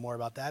 You would know more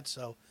about that.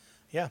 So,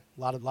 a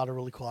lot of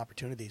really cool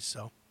opportunities.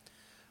 So,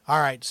 all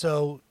right.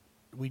 So,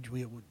 we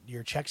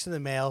your checks in the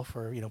mail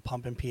for,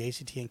 pumping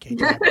PACT and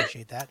KT. I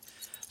appreciate that.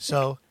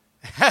 So,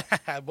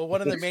 but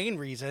one of the main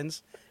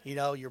reasons,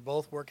 you're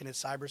both working at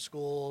cyber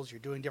schools, you're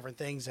doing different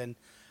things. And,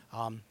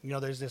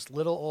 there's this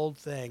little old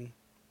thing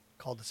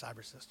called the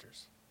Cyber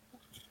Sisters.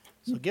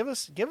 So give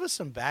us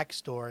some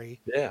backstory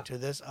to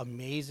this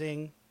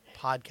amazing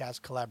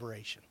podcast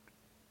collaboration.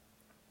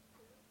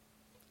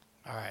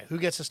 All right, who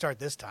gets to start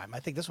this time?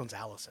 I think this one's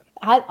Allison.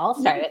 I'll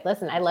start it.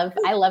 Listen, I love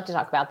to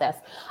talk about this.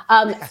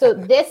 So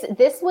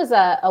this was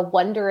a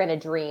wonder and a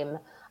dream,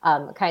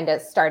 kind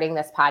of starting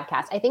this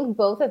podcast. I think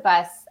both of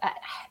us, I'd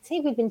say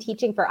we've been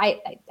teaching for I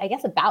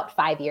guess about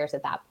 5 years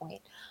at that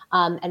point.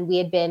 And we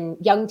had been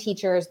young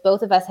teachers.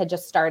 Both of us had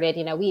just started,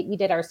 we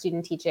did our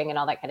student teaching and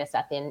all that kind of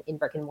stuff in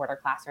brick and mortar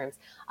classrooms.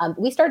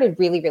 We started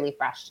really, really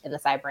fresh in the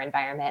cyber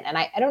environment. And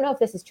I don't know if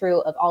this is true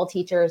of all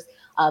teachers,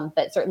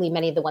 but certainly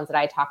many of the ones that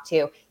I talked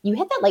to, you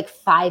hit that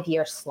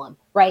 5-year slump,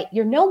 right?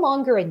 You're no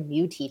longer a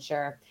new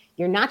teacher.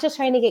 You're not just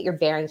trying to get your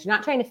bearings. You're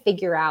not trying to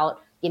figure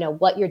out,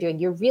 what you're doing.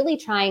 You're really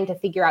trying to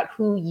figure out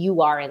who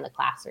you are in the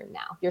classroom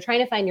now. You're trying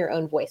to find your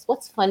own voice.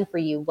 What's fun for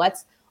you?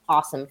 What's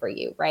awesome for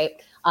you,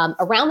 right?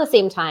 Around the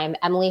same time,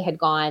 Emily had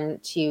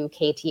gone to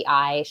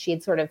KTI. She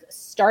had sort of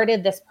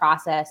started this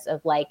process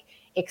of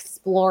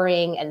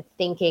exploring and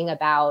thinking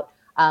about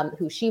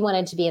who she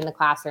wanted to be in the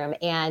classroom.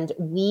 And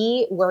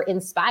we were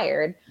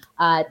inspired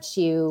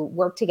to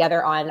work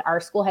together on,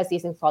 our school has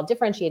these things called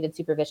differentiated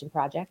supervision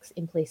projects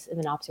in place of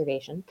an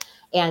observation.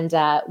 And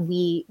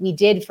we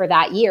did for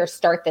that year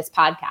start this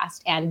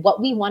podcast. And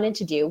what we wanted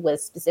to do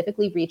was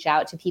specifically reach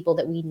out to people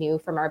that we knew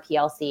from our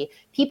PLC,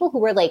 people who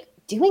were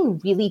doing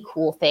really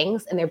cool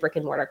things in their brick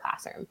and mortar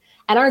classroom.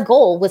 And our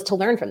goal was to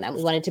learn from them.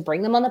 We wanted to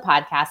bring them on the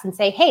podcast and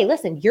say, hey,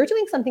 listen, you're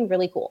doing something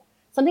really cool.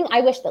 Something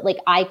I wish that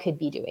I could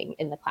be doing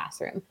in the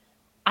classroom.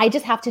 I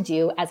just have to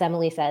do, as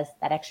Emily says,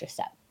 that extra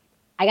step.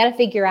 I got to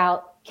figure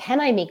out, can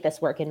I make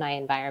this work in my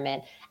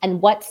environment? And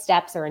what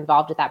steps are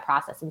involved with that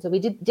process? And so we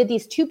did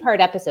these 2-part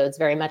episodes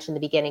very much in the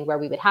beginning where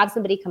we would have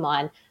somebody come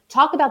on,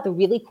 talk about the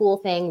really cool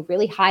thing,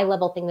 really high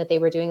level thing that they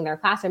were doing in their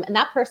classroom. And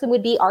that person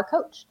would be our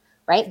coach,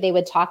 right? They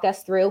would talk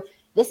us through,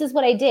 this is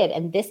what I did,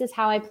 and this is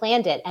how I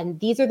planned it. And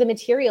these are the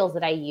materials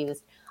that I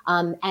used.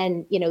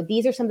 And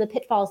these are some of the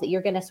pitfalls that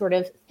you're going to sort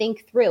of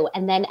think through.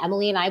 And then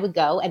Emily and I would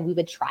go and we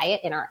would try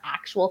it in our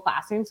actual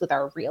classrooms with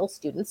our real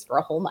students for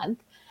a whole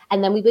month.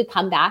 And then we would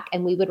come back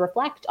and we would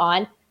reflect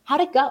on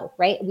how'd it go,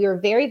 right? We were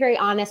very, very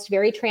honest,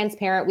 very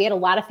transparent. We had a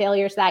lot of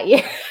failures that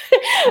year.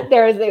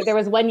 There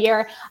was one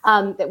year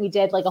that we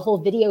did a whole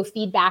video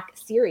feedback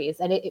series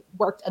and it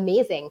worked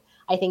amazing.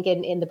 I think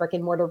in the brick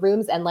and mortar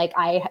rooms. And like,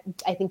 I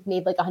think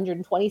made like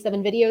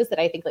 127 videos that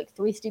I think like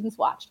 3 students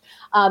watched.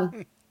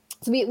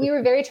 So we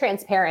were very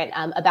transparent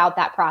about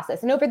that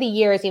process. And over the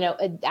years,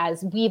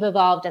 as we've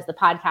evolved, as the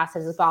podcast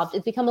has evolved,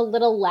 it's become a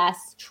little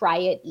less try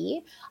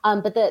it-y.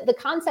 But the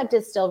concept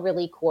is still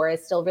really core,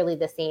 is still really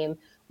the same.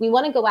 We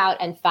want to go out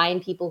and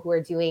find people who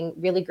are doing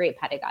really great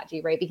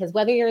pedagogy, right? Because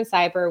whether you're in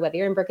cyber, whether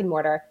you're in brick and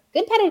mortar,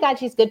 good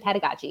pedagogy is good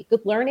pedagogy.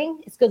 Good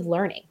learning is good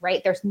learning,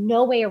 right? There's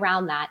no way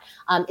around that.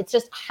 It's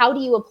just, how do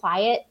you apply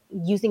it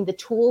using the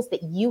tools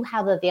that you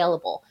have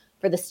available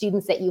for the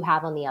students that you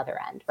have on the other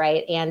end,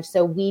 right? And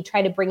so we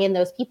try to bring in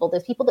those people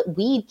that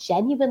we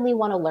genuinely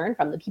want to learn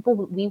from, the people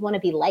we want to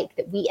be like,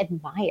 that we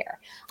admire,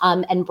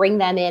 and bring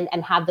them in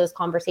and have those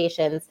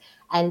conversations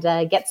and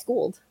get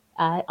schooled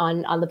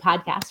on the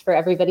podcast for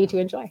everybody to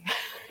enjoy.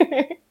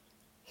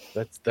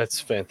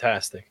 That's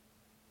fantastic.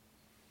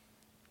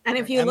 And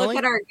if you look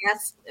at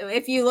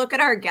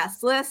our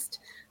guest list,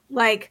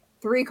 like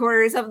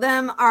 3/4 of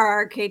them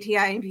are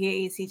KTI and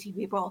PAECT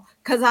people.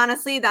 Because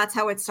honestly, that's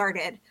how it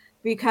started.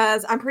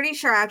 Because I'm pretty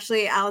sure,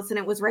 actually, Allison,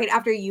 it was right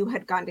after you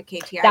had gone to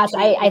KTI.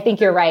 I think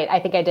you're right. I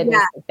think I did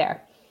miss it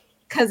there.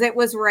 Because it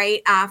was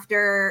right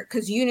after,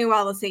 because you knew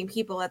all the same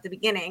people at the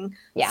beginning.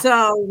 Yeah.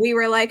 So we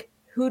were like,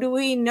 who do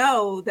we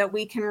know that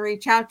we can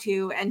reach out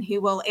to and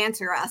who will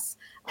answer us?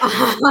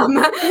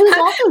 Who's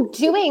also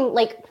doing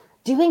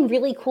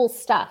really cool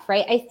stuff,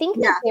 right? I think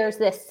that there's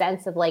this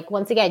sense of like,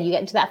 once again, you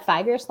get into that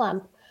 5-year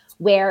slump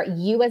where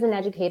you as an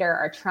educator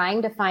are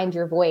trying to find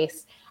your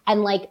voice.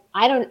 And like,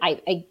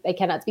 I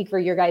cannot speak for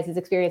your guys'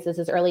 experiences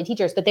as early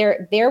teachers, but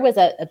there was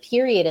a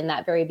period in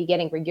that very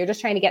beginning where you're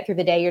just trying to get through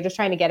the day. You're just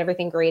trying to get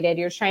everything graded.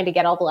 You're just trying to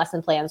get all the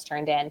lesson plans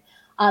turned in.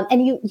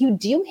 And you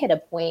do hit a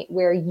point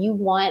where you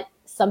want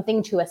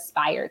something to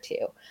aspire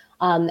to.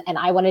 And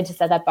I wanted to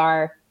set that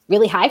bar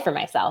really high for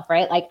myself,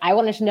 right? Like, I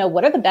wanted to know,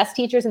 what are the best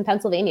teachers in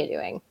Pennsylvania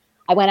doing?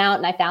 I went out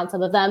and I found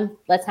some of them.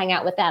 Let's hang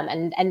out with them.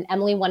 And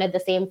Emily wanted the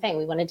same thing.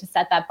 We wanted to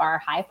set that bar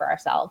high for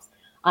ourselves.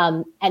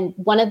 And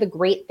one of the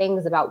great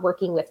things about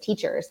working with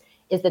teachers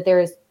is that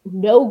there's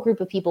no group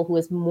of people who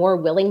is more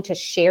willing to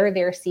share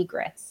their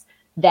secrets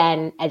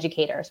than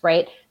educators,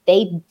 right?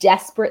 They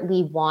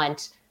desperately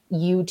want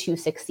you to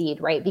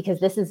succeed, right? Because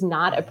this is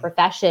not a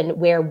profession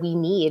where we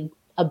need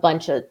a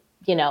bunch of,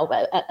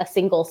 a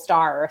single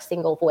star or a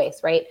single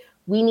voice, right?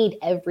 We need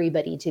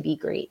everybody to be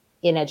great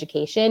in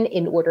education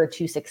in order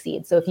to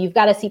succeed. So if you've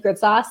got a secret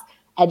sauce,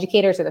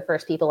 educators are the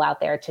first people out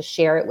there to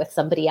share it with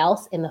somebody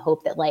else in the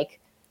hope that like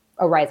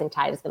a rising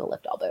tide is going to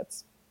lift all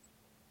boats.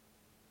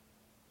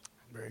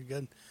 Very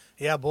good.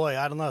 Yeah, boy,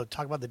 I don't know.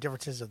 Talk about the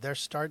differences of their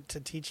start to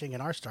teaching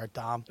and our start,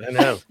 Dom. I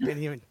know.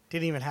 Didn't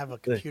even have a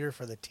computer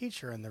for the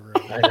teacher in the room.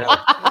 I know.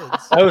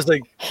 I was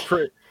like,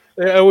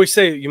 I always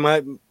say,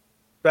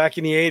 back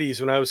in the 80s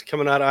when I was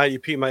coming out of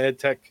IUP, my ed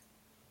tech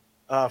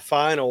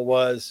final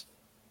was,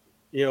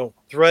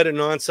 thread a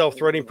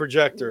non-self-threading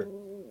projector,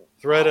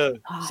 thread a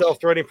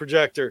self-threading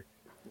projector,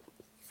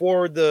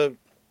 forward the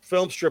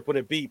film strip when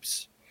it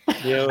beeps.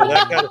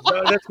 That kind of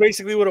stuff. That's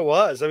basically what it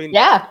was. I mean,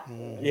 yeah.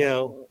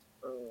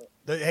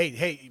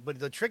 But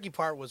the tricky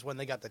part was when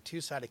they got the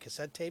 2-sided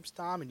cassette tapes,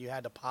 Tom, and you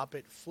had to pop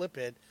it, flip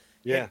it,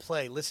 hit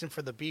play, listen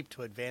for the beep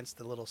to advance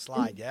the little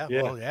slide. Yeah.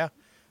 Well, yeah.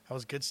 That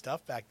was good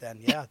stuff back then.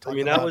 Yeah. Talk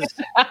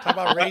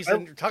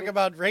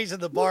about raising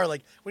the bar.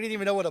 Like, we didn't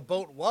even know what a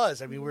boat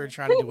was. I mean, we were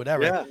trying to do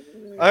whatever. Yeah.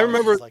 I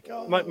remember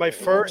my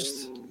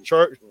first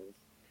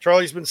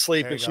Charlie's been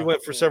sleeping. She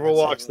went for several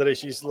walks today.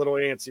 She's a little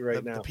antsy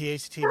right now. The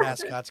PACT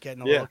mascot's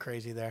getting a little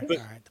crazy there. But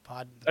all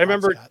right, I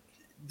remember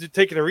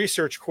taking a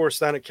research course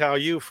down at Cal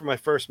U for my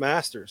first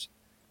master's,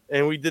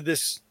 and we did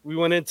this. We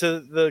went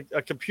into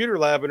a computer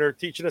lab, and they're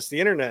teaching us the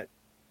internet.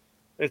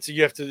 And so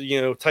you have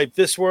to, type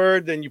this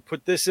word, then you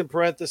put this in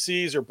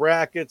parentheses or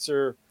brackets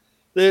or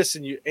this,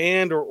 and you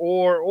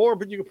or,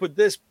 but you can put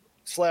this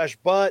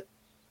 /but.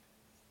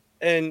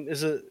 And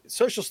as a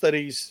social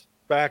studies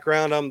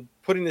background, I'm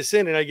putting this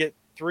in, and I get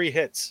 3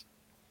 hits.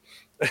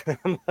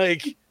 I'm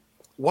like,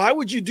 why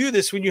would you do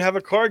this when you have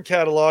a card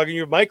catalog and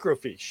your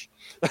microfiche?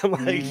 I'm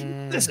like,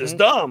 this is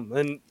dumb.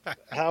 And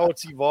how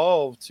it's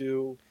evolved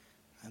to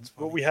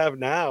what we have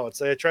now.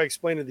 It's like I try to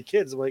explain to the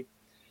kids, I'm like,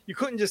 you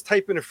couldn't just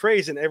type in a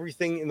phrase and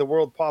everything in the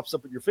world pops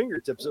up at your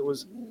fingertips. It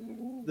was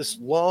this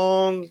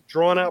long,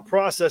 drawn-out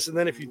process. And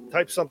then if you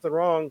type something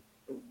wrong,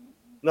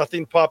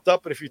 nothing popped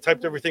up. But if you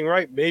typed everything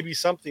right, maybe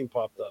something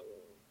popped up.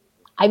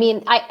 I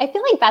mean, I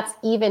feel like that's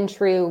even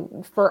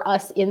true for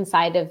us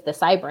inside of the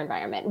cyber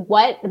environment.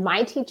 What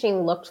my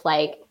teaching looked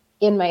like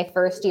in my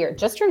first year,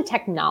 just from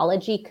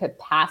technology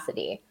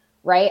capacity,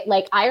 right?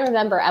 Like, I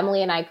remember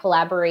Emily and I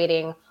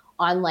collaborating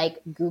on like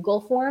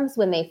Google Forms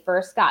when they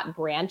first got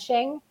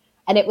branching.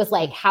 And it was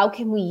like, how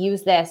can we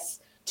use this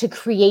to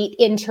create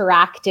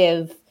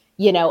interactive,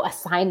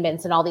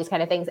 assignments and all these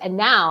kind of things? And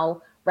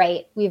now,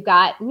 right, we've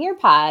got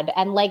Nearpod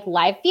and like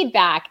live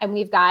feedback, and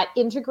we've got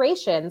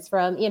integrations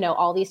from,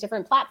 all these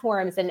different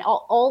platforms and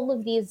all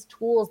of these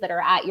tools that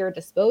are at your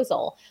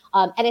disposal.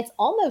 And it's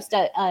almost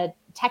a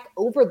tech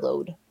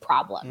overload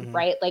problem,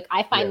 right? Like,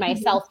 I find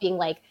myself being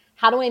like,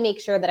 how do I make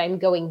sure that I'm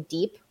going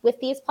deep with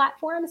these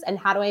platforms? And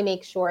how do I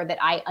make sure that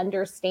I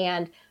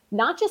understand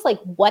not just like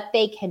what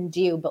they can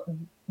do, but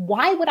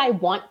why would I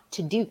want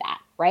to do that,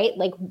 right?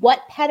 Like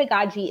what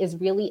pedagogy is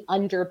really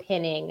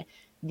underpinning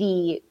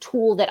the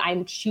tool that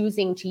I'm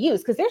choosing to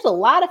use? Because there's a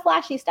lot of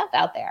flashy stuff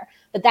out there,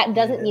 but that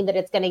doesn't mean that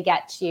it's going to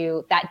get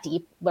to that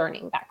deep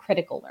learning, that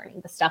critical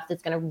learning, the stuff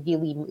that's going to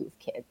really move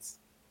kids.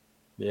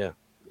 Yeah,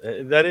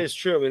 that is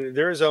true. I mean,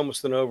 there is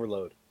almost an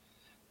overload.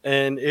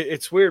 And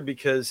it's weird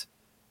because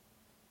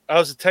I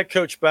was a tech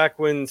coach back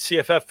when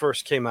CFF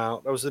first came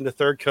out. I was in the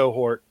third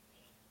cohort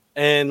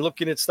and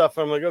looking at stuff.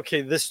 I'm like,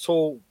 okay, this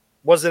tool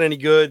wasn't any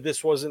good.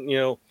 This wasn't,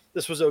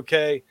 this was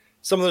okay.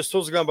 Some of those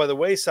tools have gone by the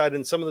wayside,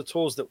 and some of the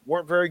tools that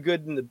weren't very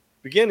good in the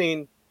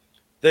beginning,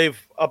 they've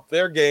upped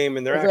their game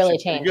and they're actually really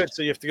pretty good.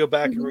 So you have to go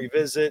back and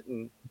revisit,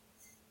 and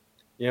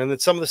and then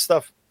some of the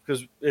stuff,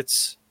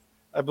 because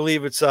I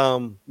believe it's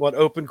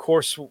open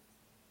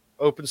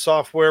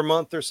software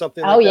month or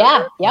something like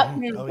that. Yeah.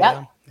 Yep. Oh,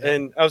 yep. yeah.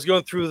 And I was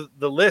going through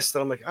the list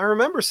and I'm like, I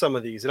remember some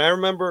of these. And I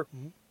remember,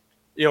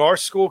 our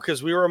school,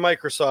 because we were a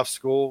Microsoft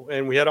school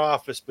and we had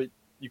Office, but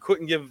you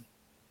couldn't give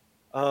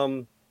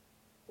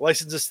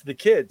licenses to the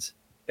kids.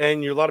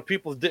 And a lot of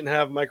people didn't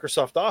have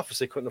Microsoft Office.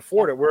 They couldn't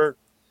afford it. We're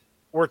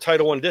a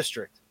Title I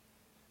district.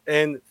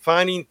 And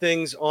finding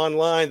things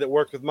online that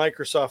worked with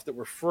Microsoft that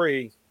were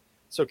free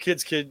so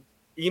kids could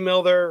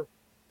email their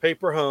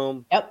paper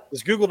home. Yep.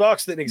 Because Google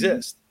Docs didn't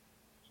exist.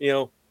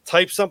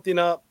 Type something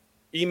up,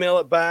 email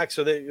it back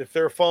so that if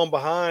they're falling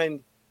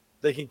behind,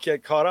 they can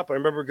get caught up. I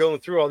remember going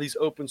through all these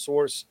open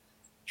source,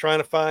 trying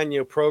to find,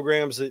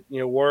 programs that,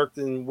 worked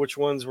and which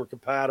ones were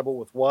compatible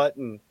with what.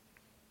 And,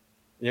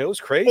 it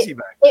was crazy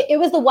back then. It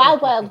was the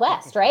wild, wild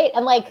west, right?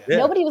 And like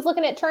nobody was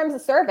looking at terms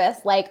of service,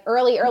 like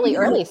early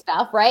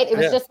stuff, right? It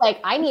was just like,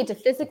 I need to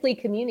physically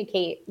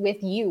communicate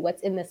with you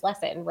what's in this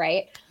lesson,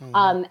 right?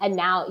 And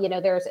now,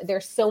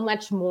 there's so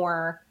much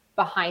more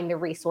behind the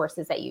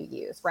resources that you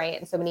use, right?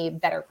 And so many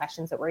better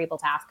questions that we're able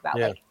to ask about,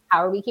 like, how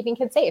are we keeping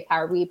kids safe? How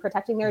are we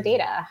protecting their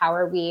data? How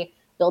are we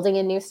building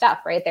in new stuff,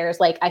 right? There's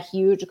like a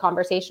huge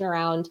conversation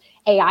around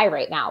AI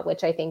right now,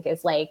 which I think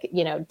is like,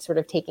 sort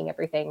of taking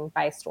everything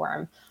by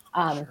storm.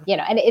 And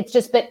it's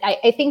just, but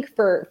I think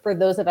for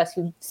those of us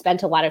who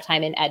spent a lot of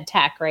time in ed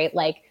tech, right?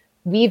 Like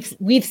we've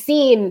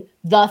seen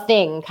the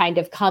thing kind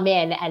of come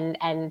in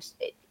and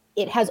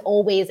it has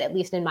always, at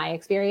least in my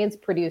experience,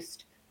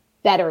 produced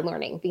better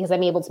learning because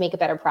I'm able to make a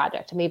better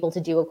project. I'm able to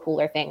do a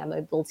cooler thing. I'm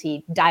able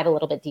to dive a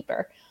little bit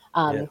deeper.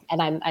 And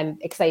I'm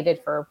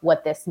excited for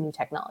what this new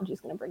technology is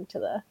going to bring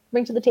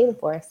to the table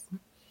for us.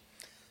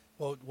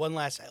 Well, one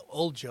last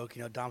old joke,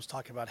 Dom's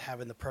talking about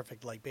having the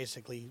perfect, like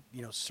basically,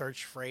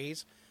 search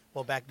phrase.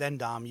 Well, back then,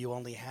 Dom, you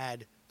only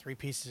had 3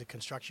 pieces of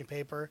construction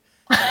paper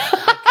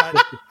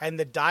and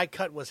the die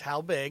cut was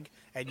how big,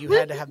 and you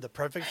had to have the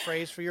perfect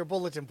phrase for your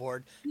bulletin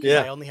board.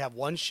 I only have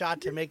one shot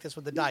to make this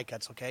with the die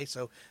cuts. Okay.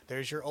 So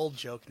there's your old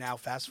joke. Now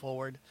fast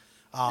forward.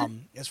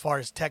 As far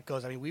as tech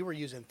goes, I mean, we were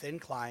using thin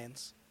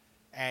clients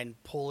and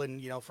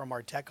pulling, from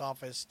our tech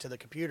office to the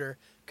computer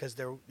because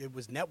it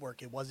was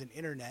network. It wasn't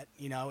internet,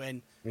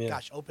 and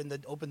gosh, open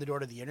the door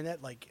to the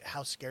internet. Like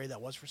how scary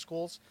that was for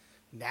schools.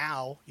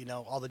 Now,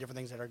 all the different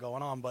things that are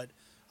going on, but,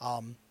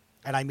 and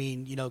I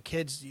mean,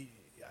 kids,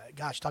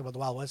 gosh, talk about the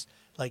Wild West,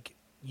 like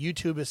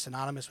YouTube is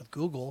synonymous with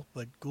Google,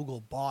 but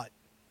Google bought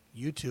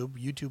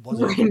YouTube. YouTube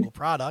wasn't a Google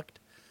product.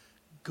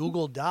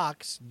 Google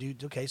Docs,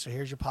 okay, so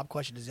here's your pop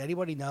question. Does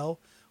anybody know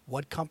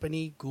what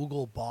company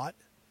Google bought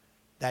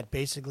that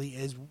basically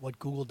is what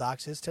Google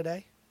Docs is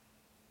today?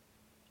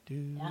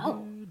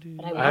 No,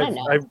 but I want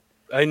to know.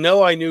 I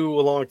know I knew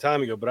a long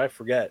time ago, but I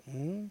forget.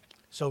 Mm-hmm.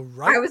 So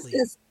Writely,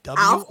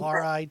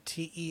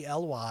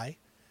 WRITELY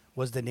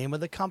was the name of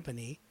the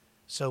company.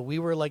 So we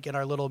were like in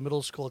our little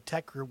middle school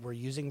tech group, we're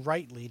using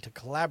Writely to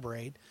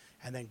collaborate,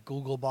 and then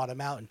Google bought them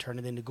out and turned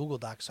it into Google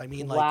Docs. So, I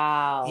mean,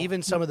 like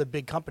even some of the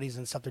big companies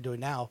and stuff they're doing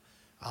now.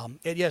 So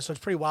it's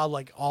pretty wild,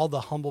 like all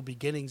the humble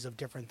beginnings of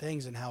different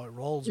things and how it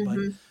rolls. But,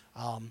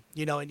 and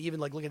even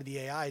like looking at the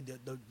AI,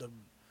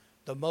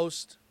 the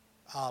most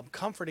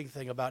comforting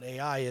thing about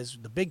AI is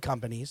the big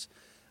companies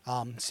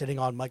sitting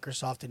on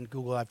Microsoft and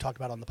Google I've talked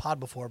about on the pod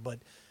before, but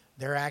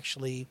they're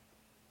actually,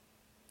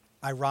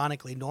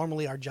 ironically,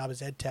 normally our job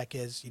as ed tech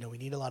is, we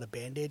need a lot of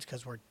band-aids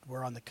because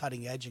we're on the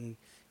cutting edge and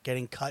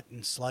getting cut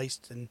and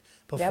sliced and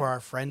before our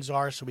friends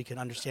are so we can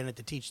understand it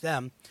to teach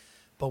them.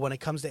 But when it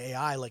comes to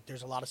AI, like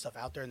there's a lot of stuff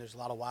out there and there's a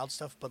lot of wild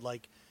stuff, but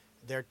like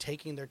they're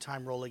taking their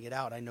time rolling it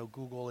out. I know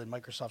Google and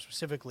Microsoft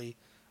specifically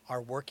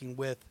are working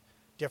with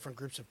different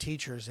groups of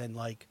teachers and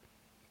like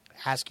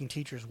asking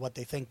teachers what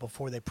they think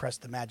before they press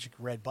the magic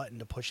red button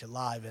to push it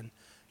live. And,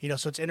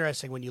 so it's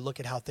interesting when you look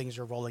at how things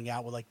are rolling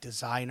out with like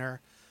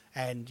Designer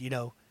and,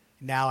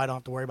 now I don't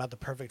have to worry about the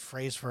perfect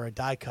phrase for a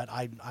die cut.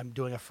 I'm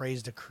doing a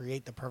phrase to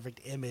create the perfect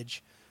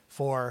image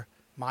for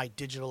my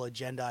digital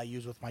agenda I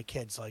use with my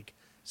kids, like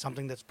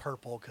something that's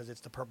purple because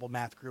it's the purple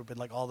math group and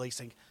like all these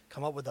things,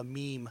 come up with a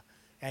meme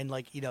and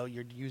like, you're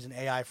using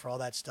AI for all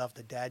that stuff,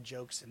 the dad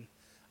jokes. And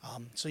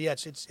so, yeah,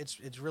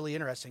 it's really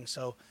interesting.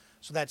 So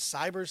So that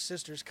Cyber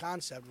Sisters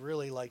concept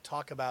really like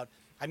talk about.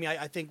 I mean,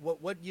 I think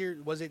what year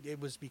was it? It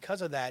was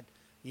because of that,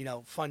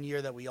 fun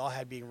year that we all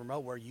had being remote,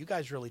 where you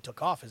guys really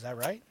took off. Is that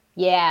right?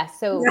 Yeah.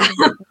 So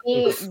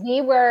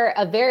we were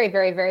a very,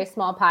 very, very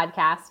small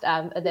podcast.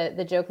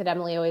 The joke that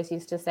Emily always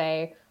used to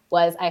say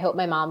was, I hope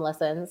my mom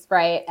listens,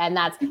 right? And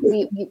that's,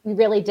 we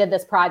really did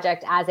this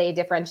project as a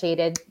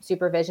differentiated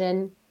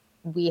supervision.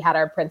 We had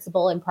our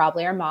principal and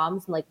probably our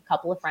moms and like a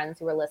couple of friends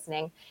who were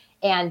listening.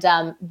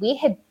 And we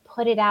had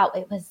put it out.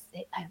 Was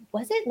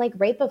it like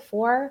right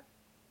before?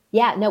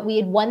 Yeah, no, we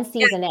had one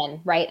season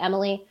in, right,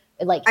 Emily?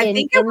 Like I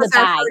think it was the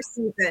bag. Our first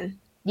season.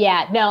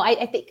 Yeah, no,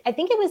 I think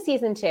it was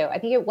season 2. I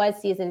think it was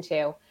season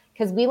 2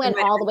 because we went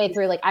all the way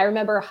through. Like I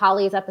remember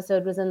Holly's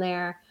episode was in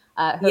there,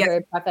 her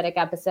very prophetic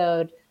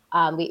episode.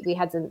 We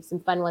had some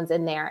fun ones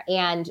in there,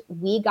 and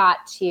we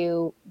got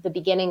to the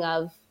beginning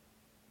of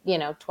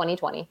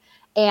 2020,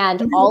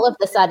 and all of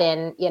a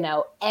sudden,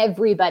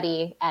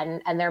 everybody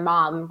and their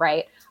mom,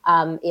 right,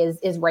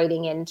 is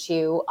writing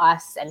into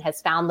us and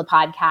has found the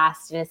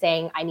podcast and is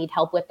saying, I need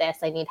help with this.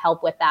 I need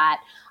help with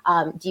that.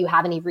 Do you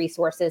have any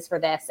resources for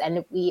this?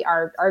 And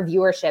our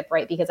viewership,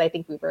 right, because I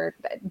think we were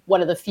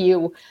one of the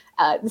few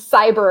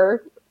cyber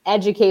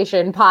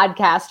education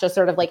podcasts just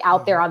sort of like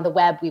out there on the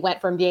web. We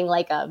went from being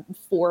like a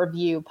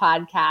 4-view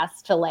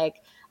podcast to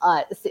like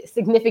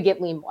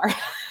significantly more.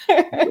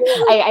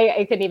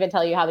 I couldn't even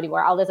tell you how many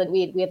more. All of a sudden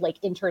we had like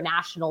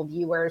international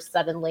viewers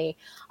suddenly.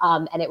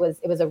 And it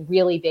was a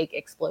really big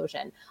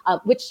explosion,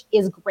 which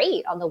is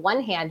great on the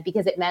one hand,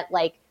 because it meant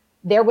like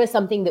there was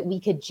something that we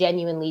could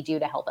genuinely do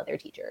to help other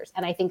teachers.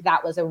 And I think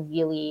that was a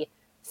really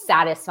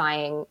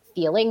satisfying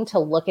feeling to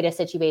look at a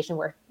situation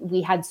where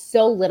we had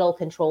so little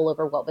control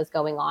over what was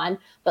going on.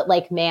 But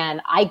like,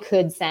 man, I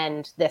could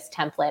send this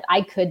template.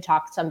 I could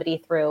talk somebody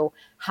through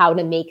how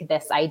to make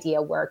this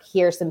idea work.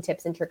 Here's some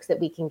tips and tricks that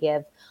we can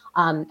give.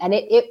 And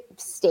it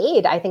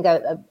stayed, I think,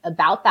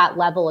 about that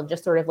level of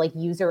just sort of like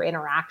user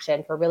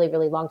interaction for a really,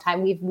 really long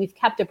time. We've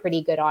kept a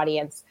pretty good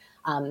audience,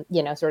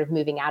 sort of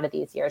moving out of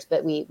these years,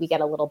 but we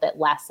get a little bit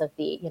less of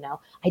the,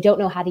 I don't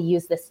know how to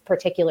use this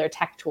particular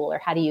tech tool or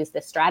how to use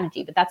this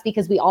strategy, but that's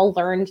because we all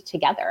learned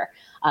together.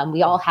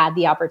 We all had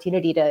the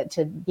opportunity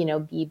to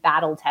be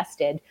battle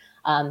tested,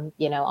 on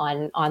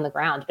the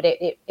ground, but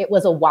it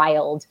was a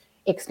wild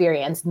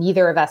experience.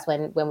 Neither of us,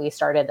 when we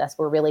started this,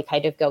 were really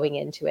kind of going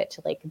into it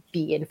to like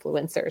be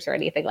influencers or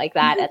anything like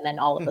that. And then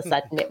all of a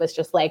sudden it was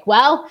just like,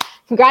 well,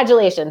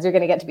 congratulations, you're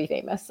going to get to be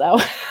famous. So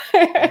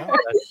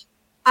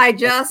I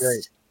just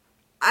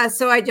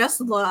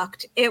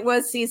looked. It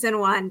was season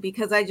 1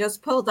 because I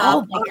just pulled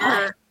up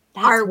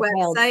our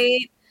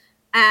website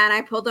and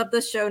I pulled up the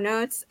show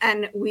notes,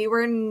 and we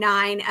were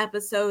 9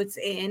 episodes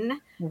in.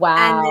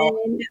 Wow.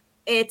 And then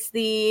it's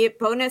the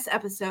bonus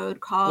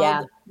episode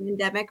called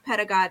Pandemic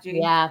Pedagogy.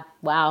 Yeah.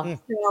 Wow.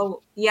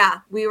 So yeah,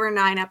 we were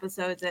 9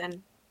 episodes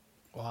in.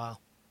 Wow.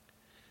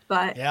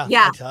 But yeah,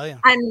 I tell you.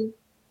 And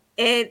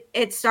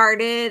it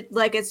started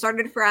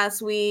for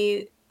us.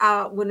 We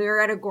when we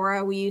were at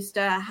Agora, we used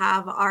to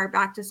have our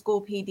back to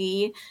school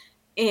PD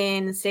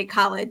in State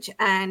College,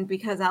 and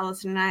because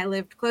Allison and I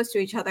lived close to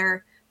each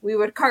other, we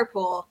would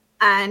carpool.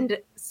 And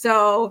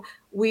so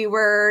we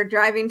were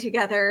driving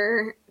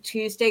together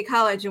to State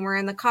College, and we're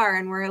in the car,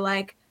 and we're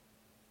like,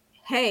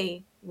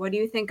 hey, what do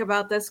you think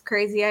about this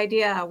crazy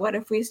idea? What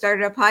if we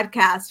started a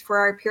podcast for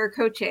our peer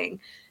coaching?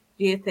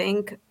 Do you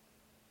think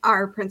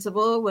our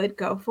principal would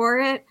go for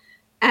it?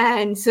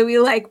 And so we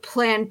like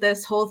planned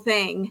this whole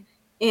thing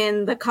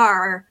in the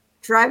car,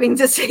 driving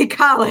to State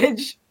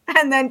College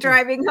and then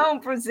driving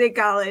home from State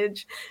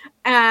College.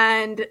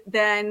 And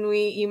then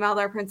we emailed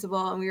our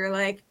principal and we were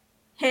like,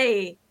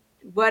 hey,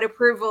 what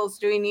approvals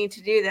do we need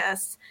to do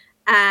this?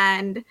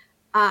 And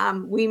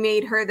we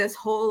made her this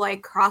whole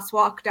like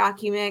crosswalk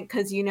document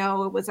because,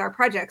 it was our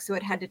project. So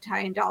it had to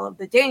tie into all of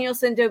the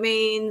Danielson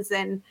domains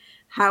and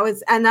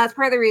and that's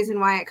part of the reason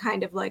why it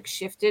kind of like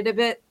shifted a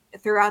bit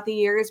throughout the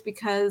years,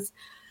 because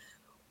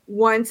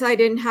once I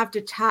didn't have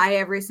to tie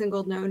every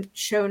single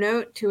show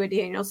note to a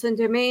Danielson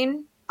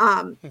domain,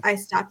 I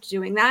stopped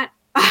doing that.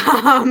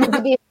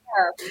 To be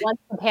fair, once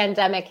the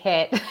pandemic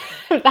hit,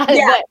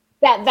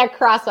 that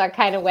crosswalk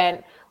kind of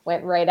went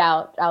right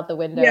out the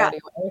window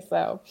anyway.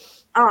 So,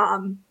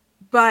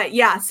 but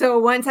yeah, so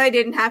once I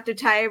didn't have to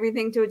tie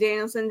everything to a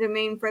Danielson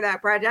domain for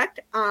that project,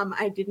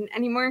 I didn't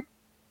anymore.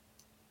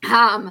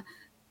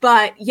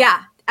 But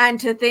yeah, and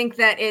to think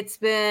that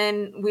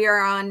we are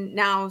on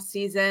now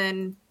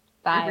season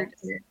 5.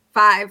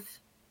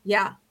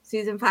 Yeah,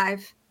 season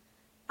 5.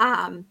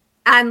 And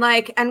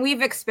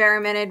we've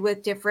experimented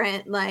with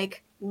different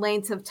like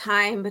lengths of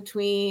time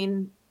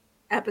between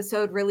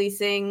episode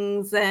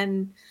releasings,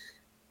 and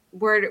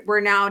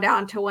we're now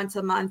down to once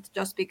a month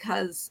just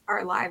because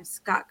our lives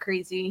got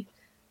crazy.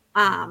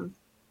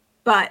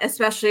 But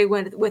especially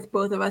with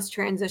both of us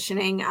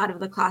transitioning out of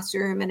the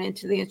classroom and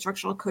into the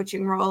instructional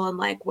coaching role, and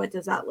like, what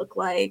does that look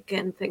like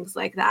and things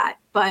like that.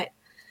 But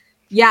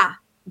yeah,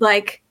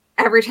 like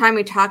every time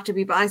we talk to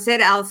people, I say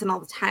to Allison all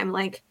the time,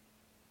 like,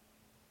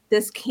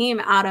 this came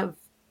out of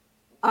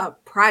a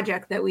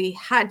project that we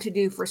had to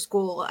do for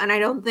school. And I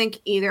don't think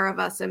either of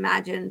us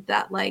imagined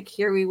that, like,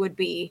 here we would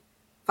be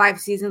 5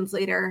 seasons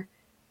later.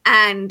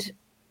 And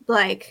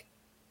like,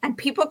 and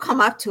people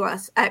come up to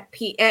us at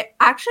Pete. It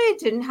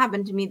didn't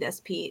happen to me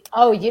this, Pete.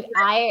 Oh,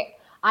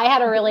 I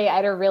had a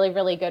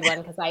really good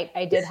one because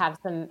I did have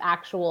some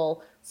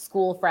actual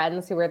school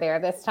friends who were there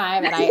this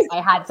time, and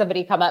I had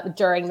somebody come up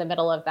during the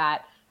middle of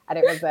that, and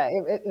it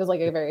was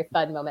like a very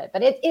fun moment.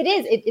 But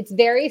it's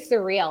very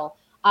surreal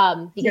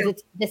because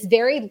it's this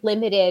very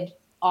limited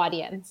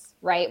audience,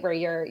 right, where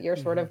you're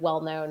sort of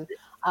well known.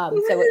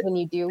 So when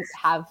you do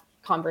have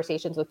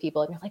conversations with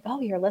people and you're like,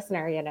 oh, you're a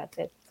listener,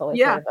 it's always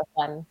sort of a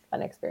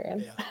fun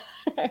experience.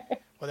 Yeah.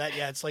 Well,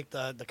 it's like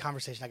the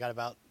conversation I got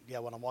about,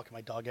 when I'm walking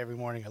my dog every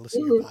morning, I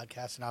listen to your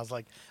podcast, and I was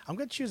like, I'm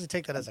going to choose to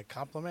take that as a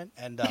compliment.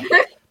 And,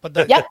 but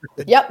the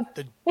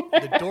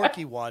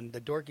dorky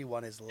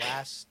one is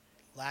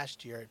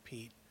last year at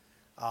Pete.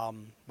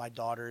 My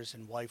daughters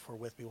and wife were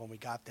with me when we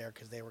got there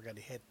because they were going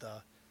to hit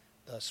the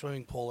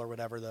swimming pool or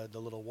whatever, the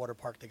little water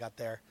park they got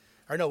there.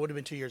 Or no, it would have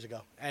been 2 years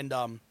ago. And,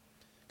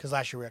 because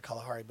last year we were at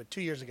Kalahari, but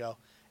 2 years ago,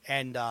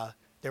 and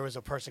there was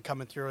a person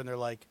coming through, and they're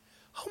like,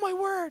 "Oh my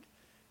word,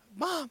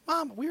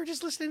 mom, we were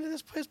just listening to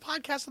his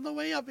podcast on the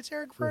way up. It's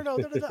Eric Verno."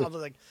 I was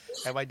like,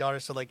 and my daughter,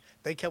 so like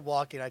they kept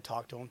walking. I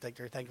talked to them, thank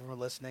you for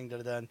listening.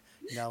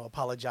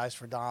 Apologize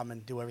for Dom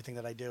and do everything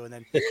that I do, and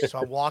then so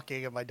I'm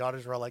walking, and my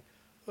daughters were all like,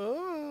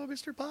 "Oh,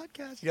 Mr.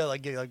 Podcast,"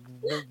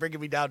 like bringing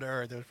me down to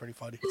earth. It was pretty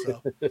funny.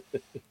 So,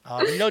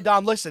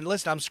 Dom, listen.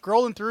 I'm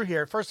scrolling through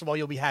here. First of all,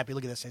 you'll be happy.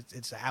 Look at this.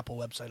 It's the Apple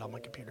website on my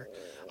computer.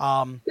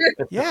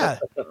 Yeah,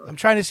 I'm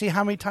trying to see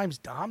how many times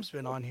Dom's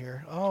been on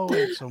here. Oh,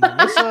 wait, so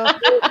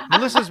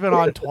Melissa's been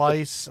on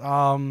twice.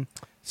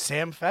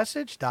 Sam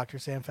Fessich, Dr.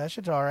 Sam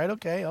Fessich. All right,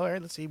 okay. All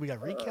right, let's see. We got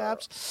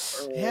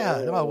recaps.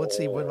 Yeah. Well, let's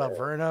see. What about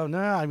Verno? No,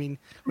 I mean,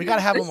 we got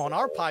to have them on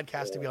our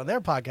podcast to be on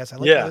their podcast. I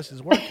like how this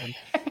is working.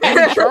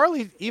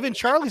 Even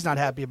Charlie's not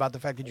happy about the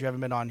fact that you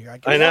haven't been on here.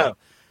 I know.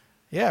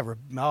 Yeah,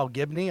 Mel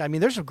Gibney. I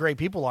mean, there's some great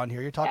people on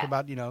here. You're talking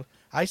about,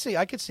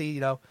 I could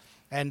see,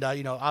 and,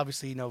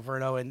 obviously,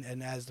 Verno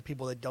and as the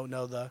people that don't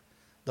know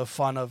the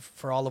fun of,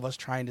 for all of us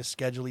trying to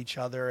schedule each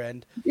other.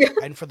 And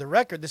for the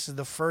record, this is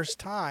the first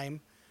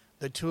time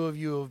the two of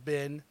you have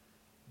been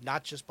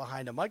not just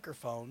behind a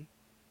microphone,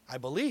 I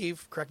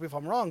believe, correct me if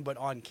I'm wrong, but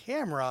on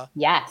camera.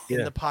 Yes.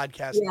 In the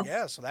podcast. Yes.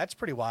 Yeah. So that's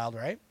pretty wild,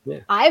 right? Yeah.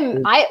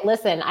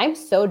 I'm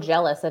so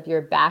jealous of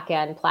your back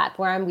end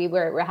platform.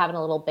 We're having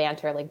a little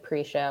banter like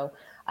pre-show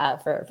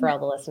for all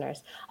the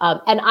listeners.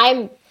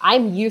 And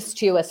I'm used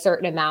to a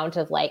certain amount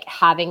of like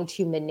having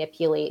to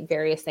manipulate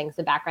various things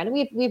in the background.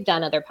 And we've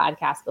done other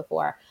podcasts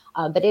before.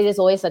 But it is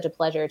always such a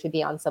pleasure to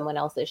be on someone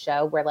else's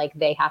show where like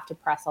they have to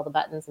press all the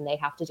buttons and they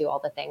have to do all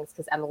the things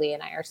because Emily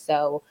and I are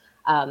so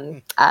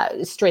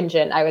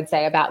stringent, I would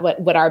say, about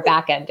what our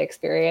back end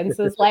experience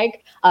is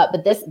like.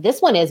 But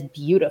this one is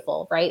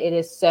beautiful, right? It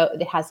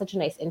has such a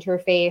nice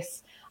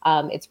interface.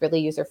 It's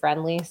really user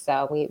friendly.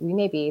 So we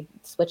may be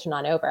switching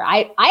on over.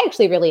 I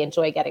actually really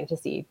enjoy getting to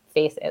see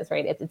faces,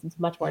 right? It's a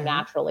much more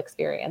natural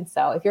experience.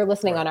 So if you're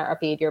listening on our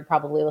feed, you're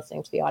probably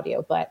listening to the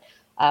audio, but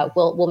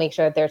we'll make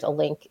sure there's a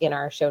link in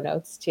our show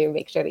notes to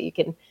make sure that you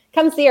can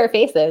come see our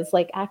faces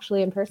like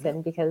actually in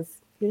person because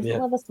we just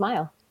love a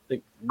smile.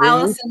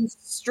 Allison,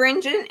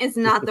 stringent is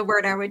not the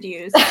word I would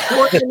use.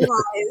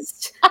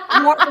 Organized.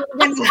 More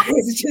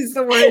organized is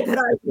the word that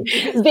I would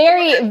use.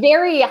 Very,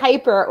 very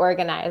hyper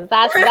organized.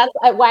 That's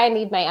why I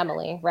need my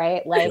Emily,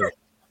 right? Like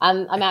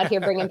I'm out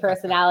here bringing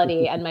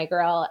personality, and my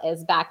girl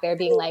is back there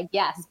being like,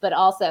 yes, but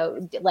also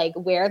like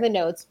where are the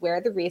notes, where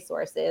are the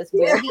resources,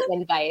 where are the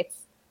invites?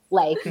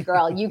 Like,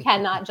 girl, you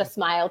cannot just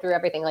smile through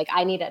everything. Like,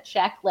 I need a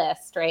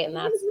checklist, right? And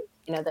that's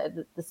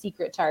the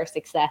secret to our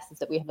success is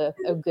that we have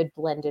a good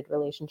blended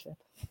relationship.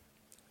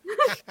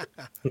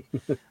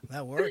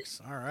 That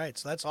works. All right.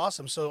 So that's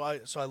awesome. So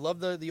I love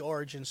the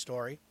origin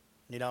story.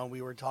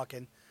 We were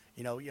talking,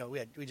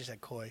 we just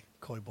had Coy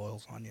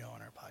Boyles on,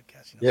 on our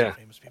podcast. Some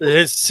famous people.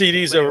 His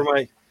CD's over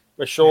my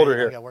shoulder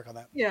here. I got to work on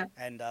that. Yeah.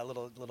 And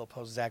little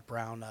post Zach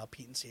Brown,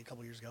 Pete and C a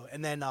couple years ago.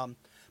 And then,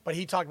 but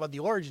he talked about the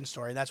origin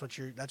story, and that's what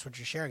you're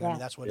sharing. I mean,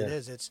 that's what it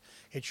is.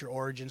 It's your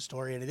origin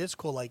story. And it is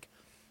cool. Like,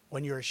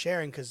 when you're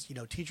sharing, because,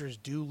 teachers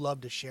do love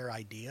to share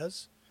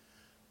ideas,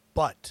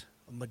 but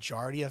a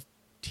majority of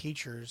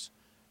teachers,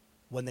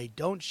 when they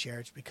don't share,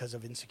 it's because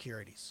of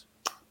insecurities.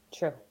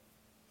 True.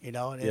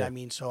 I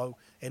mean, so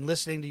in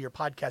listening to your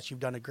podcast, you've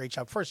done a great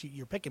job. First,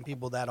 you're picking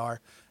people that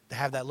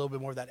have that little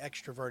bit more of that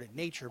extroverted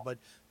nature, but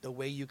the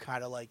way you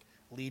kind of like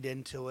lead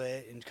into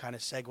it and kind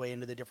of segue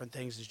into the different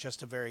things is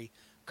just a very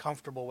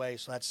comfortable way.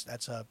 So that's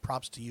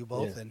props to you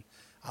both. And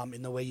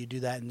in the way you do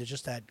that, and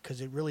just that,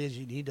 because it really is,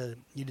 you need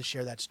to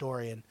share that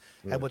story. And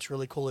what's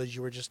really cool is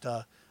you were just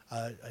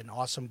an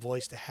awesome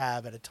voice to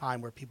have at a time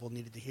where people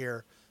needed to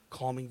hear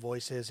calming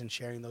voices and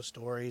sharing those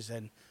stories,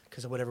 and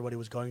because of what everybody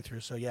was going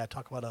through. So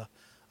talk about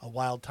a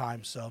wild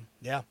time. So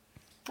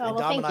Oh, and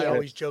well, Dom and I you.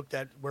 always joke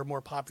that we're more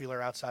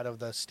popular outside of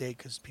the state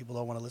because people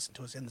don't want to listen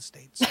to us in the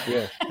States.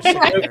 Yeah,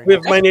 we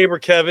have my neighbor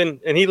Kevin,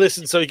 and he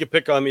listens so he can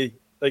pick on me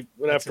Like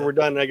That's after it. we're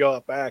done, and I go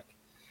out back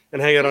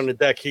and hang out on the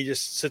deck. He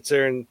just sits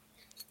there and,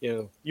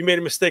 you made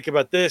a mistake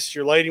about this.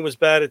 Your lighting was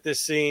bad at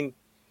this scene.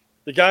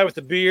 The guy with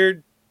the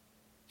beard,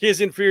 he has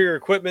inferior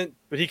equipment,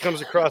 but he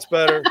comes across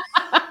better.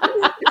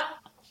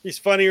 He's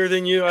funnier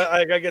than you.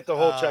 I get the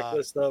whole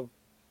checklist of.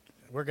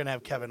 We're gonna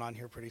have Kevin on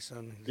here pretty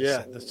soon.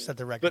 Yeah. Set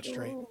the record But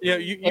straight.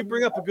 you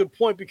bring up a good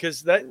point,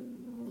 because that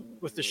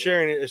with the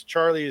sharing, as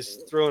Charlie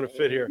is throwing a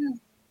fit here,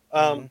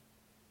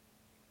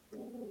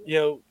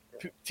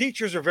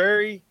 teachers are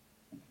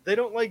they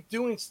don't like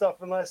doing stuff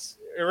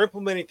or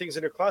implementing things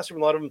in their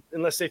classroom. A lot of them,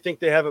 unless they think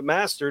they have it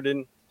mastered.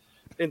 And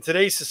in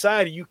today's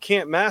society, you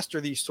can't master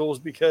these tools,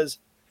 because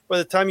by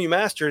the time you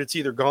master it, it's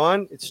either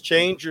gone, it's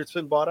changed, or it's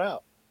been bought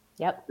out.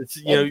 Yep. It's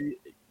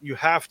you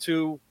have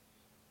to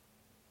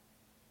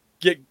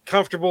get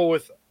comfortable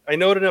with. I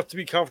know it enough to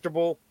be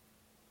comfortable,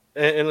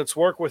 and let's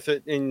work with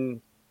it,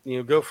 and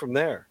go from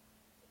there.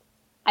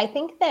 I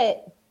think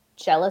that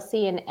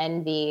jealousy and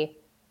envy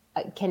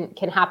can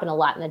happen a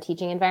lot in the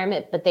teaching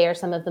environment, but they are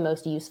some of the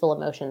most useful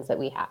emotions that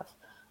we have.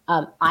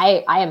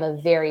 I am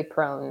a very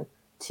prone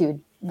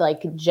to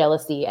like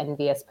jealousy,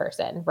 envious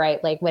person,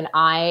 right? Like when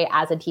I,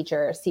 as a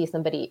teacher, see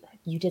somebody,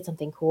 you did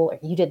something cool, or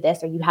you did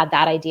this, or you had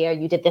that idea, or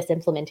you did this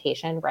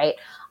implementation, right?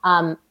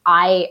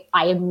 I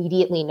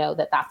immediately know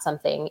that that's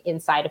something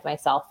inside of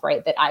myself,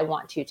 right, that I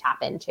want to tap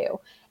into.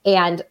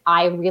 And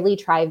I really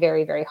try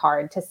very, very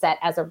hard to set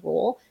as a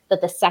rule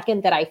that the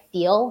second that I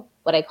feel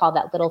what I call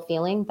that little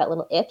feeling, that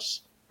little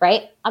itch,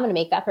 right, I'm going to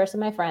make that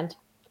person my friend,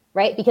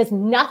 right? Because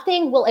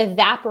nothing will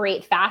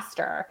evaporate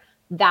faster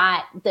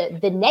that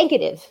the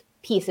negative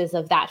pieces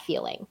of that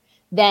feeling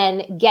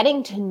than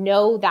getting to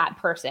know that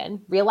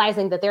person,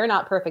 realizing that they're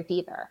not perfect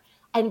either,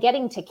 and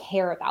getting to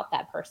care about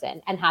that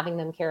person and having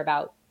them care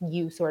about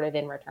you sort of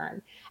in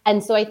return.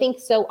 And so I think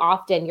so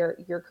often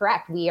you're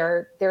correct.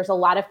 There's a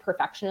lot of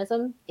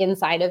perfectionism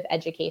inside of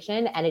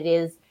education, and it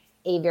is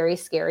a very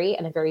scary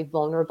and a very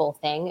vulnerable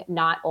thing,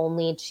 not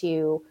only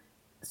to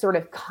sort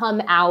of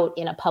come out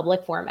in a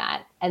public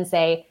format and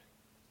say,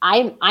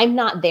 I'm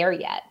not there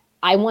yet.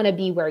 I want to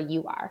be where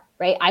you are,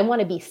 right? I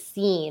want to be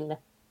seen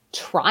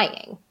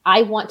trying.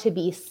 I want to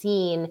be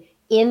seen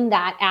in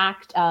that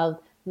act of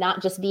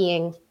not just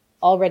being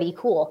already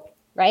cool,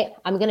 right?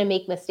 I'm going to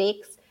make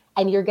mistakes,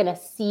 and you're going to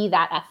see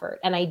that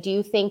effort. And I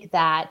do think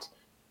that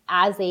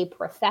as a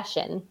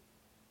profession,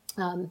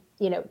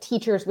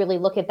 teachers really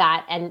look at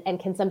that and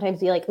can sometimes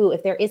be like, ooh,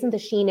 if there isn't the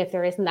sheen, if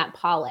there isn't that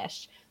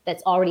polish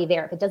that's already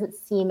there, if it doesn't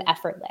seem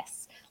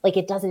effortless, like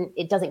it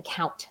doesn't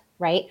count,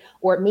 right?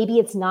 Or maybe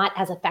it's not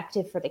as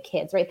effective for the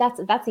kids, right?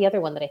 That's the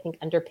other one that I think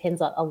underpins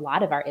a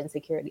lot of our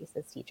insecurities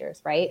as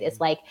teachers, right? Mm-hmm. It's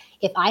like,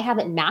 if I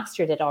haven't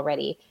mastered it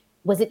already,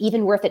 was it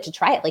even worth it to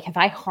try it? Like, have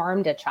I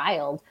harmed a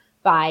child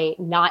by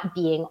not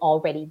being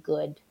already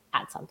good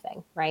at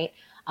something, right?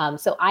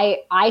 So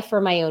I,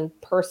 for my own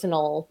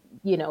personal,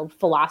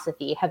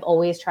 philosophy, have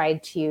always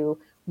tried to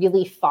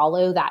really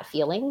follow that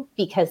feeling,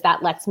 because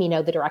that lets me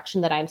know the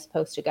direction that I'm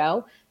supposed to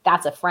go.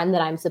 That's a friend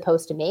that I'm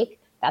supposed to make.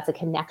 That's a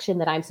connection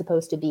that I'm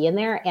supposed to be in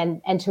there,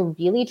 and to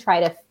really try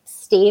to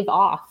stave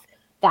off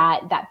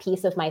that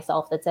piece of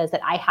myself that says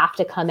that I have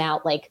to come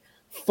out like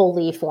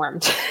fully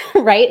formed,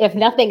 right? If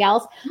nothing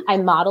else,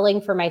 I'm modeling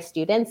for my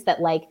students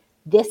that like,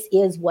 this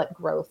is what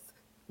growth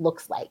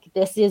looks like.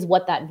 This is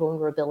what that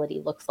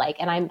vulnerability looks like.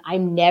 And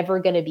I'm never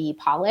going to be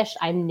polished.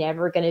 I'm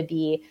never going to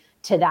be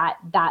to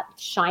that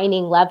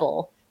shining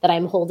level that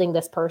I'm holding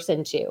this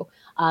person to,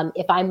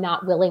 if I'm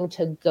not willing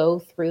to go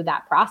through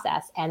that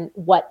process. And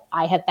what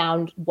I have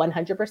found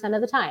 100%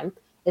 of the time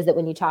is that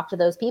when you talk to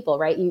those people,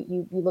 right,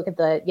 you look at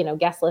the,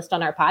 guest list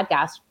on our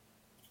podcast,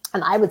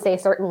 and I would say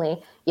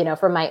certainly,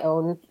 from my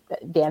own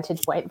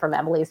vantage point, from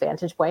Emily's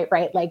vantage point,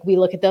 right, like we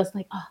look at those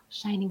like, oh,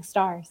 shining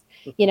stars,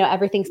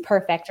 everything's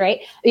perfect,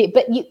 right?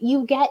 But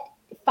you get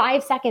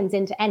 5 seconds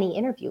into any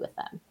interview with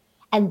them,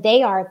 and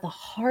they are the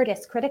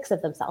hardest critics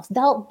of themselves.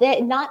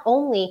 They not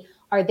only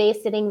are they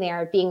sitting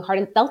there being hard,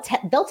 and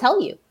they'll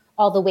tell you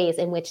all the ways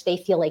in which they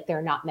feel like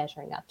they're not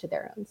measuring up to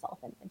their own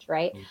self-image,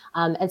 right?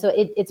 Mm-hmm. And so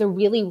it's a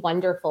really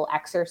wonderful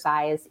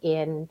exercise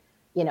in,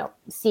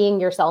 seeing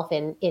yourself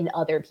in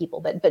other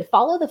people, but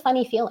follow the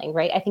funny feeling,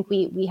 right? I think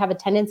we have a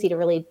tendency to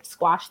really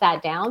squash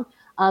that down.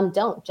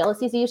 Don't.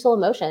 Jealousy is a useful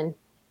emotion.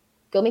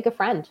 Go make a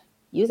friend.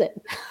 Use it.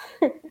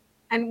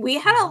 And we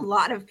had a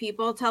lot of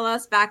people tell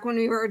us back when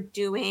we were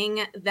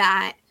doing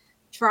that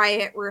try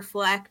it,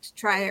 reflect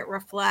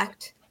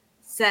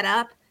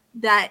setup,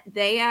 that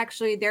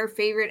their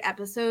favorite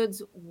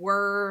episodes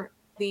were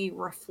the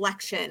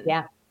reflection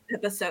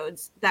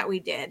episodes that we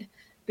did,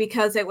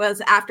 because it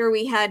was after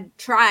we had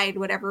tried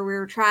whatever we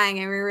were trying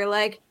and we were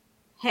like,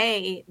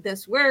 hey,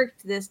 this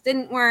worked, this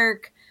didn't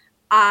work.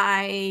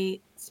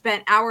 I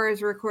spent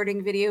hours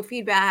recording video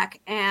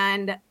feedback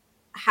and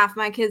half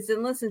my kids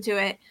didn't listen to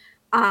it.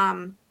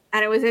 And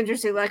it was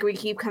interesting, like we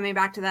keep coming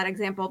back to that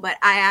example, but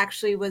I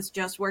actually was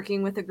just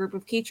working with a group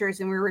of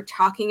teachers and we were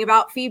talking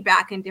about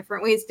feedback and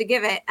different ways to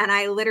give it. And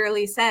I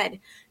literally said,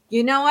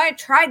 you know, I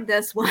tried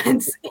this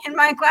once in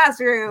my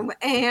classroom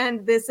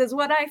and this is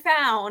what I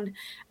found.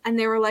 And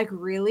they were like,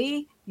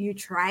 really? You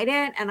tried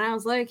it? And I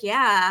was like,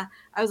 yeah.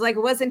 I was like,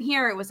 it wasn't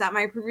here. It was at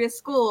my previous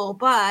school,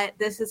 but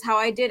this is how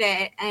I did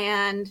it.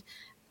 And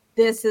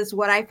this is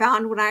what I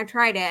found when I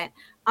tried it.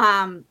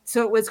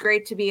 So it was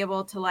great to be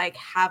able to like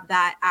have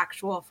that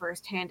actual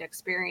firsthand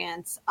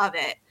experience of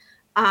it,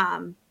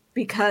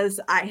 because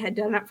I had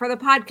done it for the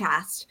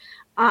podcast.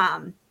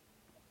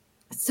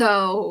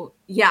 So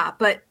yeah,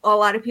 but a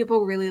lot of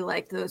people really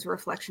liked those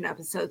reflection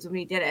episodes when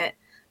we did it.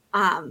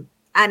 And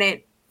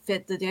it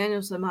fit the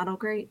Danielson model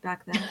great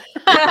back then.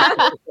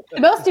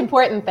 Most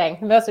important thing.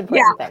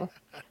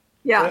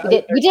 Yeah.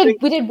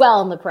 We did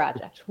well in the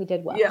project. We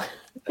did well. Yeah.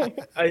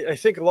 I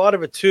think a lot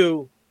of it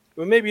too,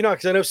 well, maybe not,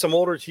 because I know some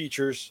older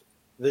teachers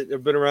that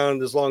have been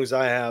around as long as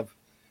I have,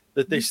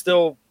 that they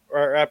still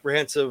are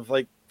apprehensive,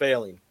 like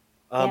failing.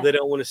 They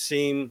don't want to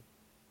seem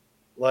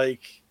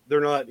like they're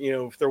not,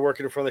 if they're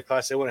working in front of the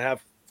class, they want to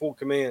have full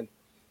command.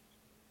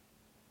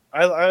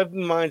 I have the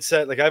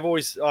mindset, like I've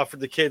always offered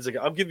the kids, like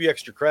I'll give you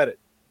extra credit.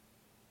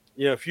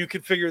 If you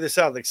could figure this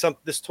out, like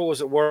this tool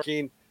isn't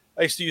working.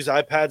 I used to use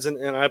iPads and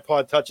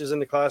iPod touches in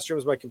the classroom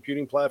as my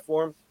computing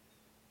platform.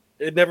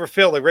 It never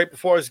failed. Like right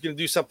before I was going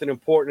to do something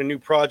important, a new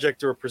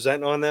project or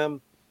present on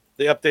them,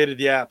 they updated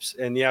the apps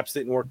and the apps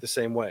didn't work the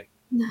same way.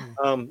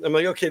 I'm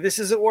like, okay, this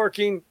isn't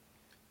working.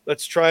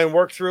 Let's try and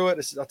work through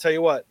it. I'll tell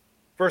you what,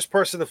 first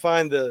person to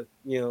find the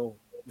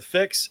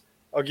fix,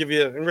 I'll give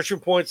you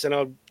enrichment points and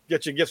I'll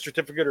get you a gift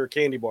certificate or a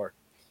candy bar.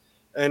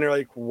 And they're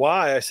like,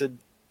 why? I said,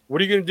 what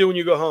are you going to do when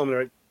you go home? And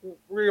they're like,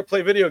 we're going to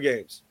play video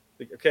games.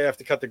 Like, okay, I have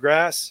to cut the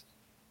grass.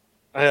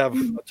 I have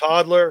a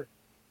toddler.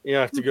 I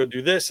have to go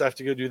do this. I have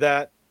to go do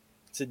that.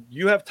 I said,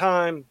 you have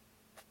time.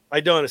 I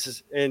don't. I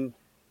says, and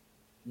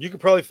you could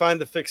probably find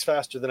the fix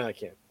faster than I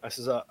can. I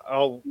says,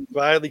 I'll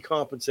gladly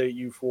compensate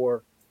you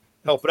for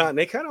helping out. And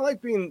they kind of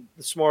like being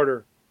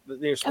smarter than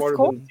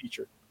the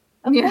teacher.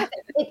 Yeah.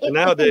 And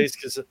nowadays,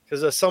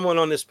 because as someone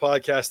on this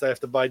podcast, I have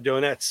to buy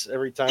donuts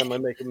every time I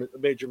make a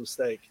major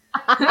mistake.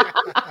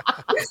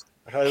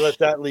 I let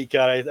that leak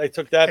out. I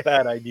took that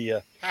bad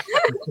idea.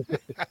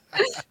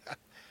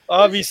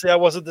 Obviously, I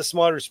wasn't the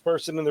smartest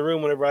person in the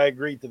room whenever I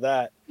agreed to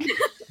that.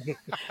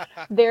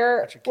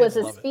 There was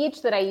a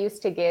speech that I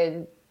used to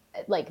give,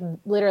 like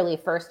literally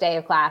first day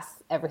of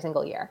class every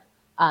single year,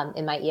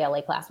 in my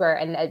ELA class,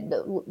 and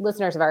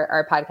listeners of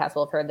our podcast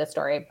will have heard this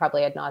story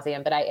probably ad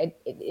nauseum, but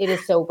it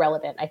is so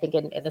relevant, I think,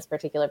 in this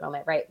particular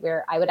moment, right?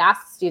 Where I would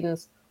ask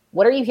students,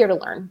 what are you here to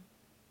learn?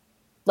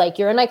 Like,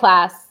 you're in my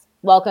class.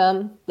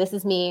 Welcome. This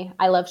is me.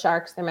 I love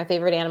sharks. They're my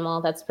favorite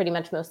animal. That's pretty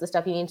much most of the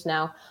stuff you need to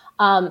know.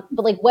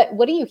 But like,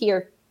 what are you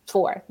here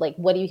for? Like,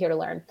 what are you here to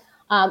learn?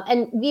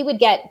 And we would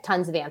get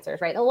tons of answers,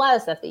 right? A lot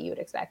of stuff that you would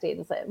expect. So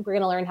we're going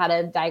to learn how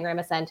to diagram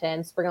a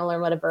sentence. We're going to learn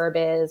what a verb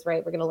is,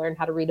 right? We're going to learn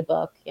how to read a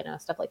book,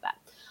 stuff like that.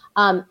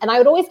 And I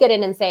would always get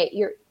in and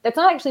say, that's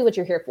not actually what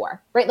you're here for,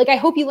 right? Like, I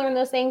hope you learn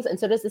those things. And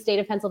so does the state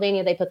of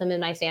Pennsylvania. They put them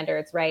in my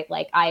standards, right?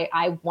 Like,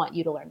 I want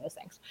you to learn those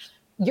things.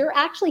 You're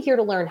actually here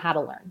to learn how to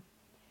learn.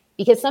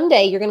 Because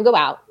someday you're going to go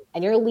out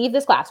and you're going to leave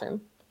this classroom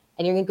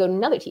and you're going to go to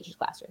another teacher's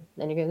classroom.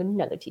 Then you're going to go to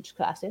another teacher's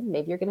classroom.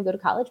 Maybe you're going to go to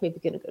college. Maybe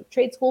you're going to go to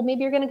trade school.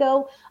 Maybe you're going to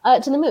go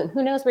to the moon.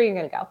 Who knows where you're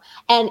going to go?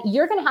 And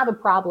you're going to have a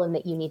problem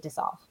that you need to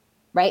solve,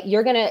 right?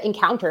 You're going to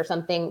encounter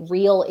something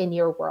real in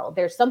your world.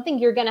 There's something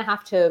you're going to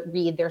have to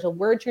read. There's a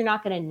word you're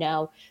not going to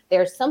know.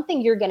 There's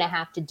something you're going to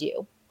have to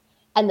do.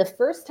 And the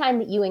first time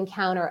that you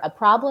encounter a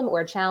problem or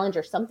a challenge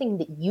or something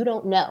that you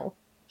don't know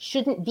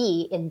shouldn't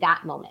be in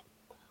that moment.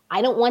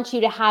 I don't want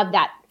you to have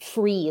that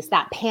freeze,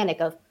 that panic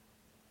of,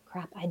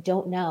 crap, I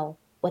don't know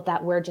what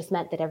that word just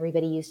meant that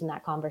everybody used in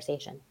that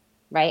conversation,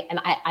 right? And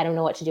I don't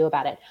know what to do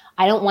about it.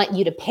 I don't want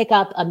you to pick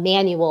up a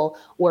manual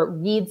or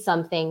read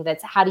something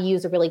that's how to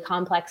use a really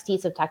complex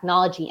piece of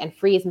technology and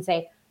freeze and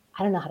say,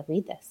 I don't know how to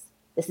read this.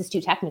 This is too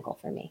technical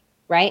for me,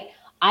 right?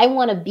 I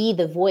want to be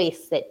the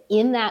voice that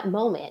in that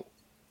moment,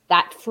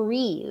 that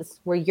freeze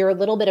where you're a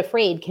little bit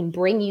afraid can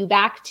bring you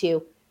back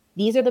to,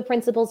 these are the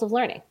principles of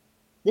learning.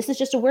 This is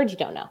just a word you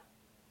don't know.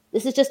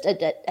 This is just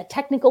a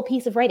technical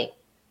piece of writing.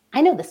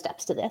 I know the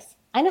steps to this.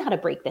 I know how to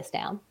break this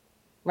down,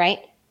 right?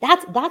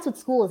 That's what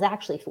school is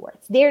actually for.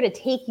 It's there to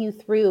take you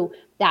through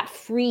that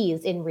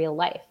freeze in real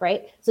life,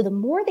 right? So the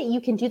more that you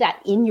can do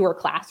that in your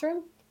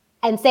classroom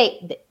and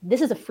say,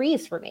 this is a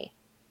freeze for me,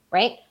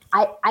 right?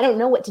 I don't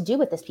know what to do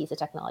with this piece of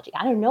technology.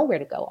 I don't know where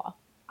to go off.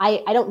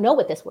 I don't know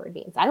what this word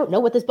means. I don't know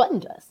what this button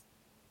does,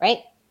 right?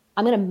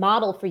 I'm going to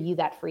model for you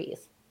that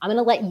freeze. I'm going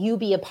to let you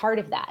be a part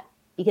of that.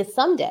 Because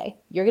someday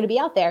you're going to be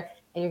out there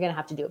and you're going to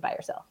have to do it by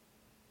yourself.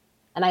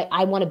 And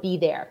I want to be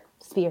there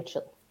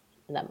spiritually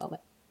in that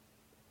moment.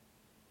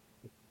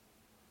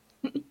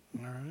 All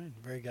right.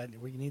 Very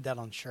good. We need that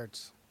on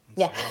shirts.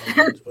 Yeah.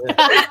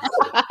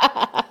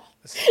 The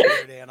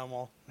spirit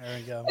animal. There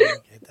we go.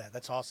 Get that.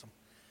 That's awesome.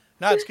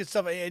 No, it's good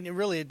stuff. And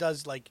it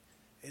does like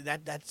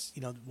that. That's,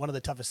 one of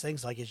the toughest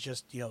things, like, is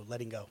just,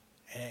 letting go.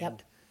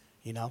 And,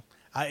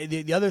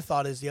 the other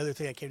thought is, the other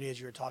thing that came to me as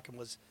you were talking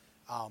was,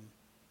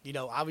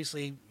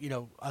 obviously,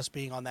 us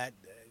being on that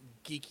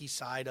geeky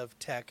side of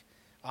tech,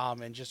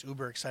 and just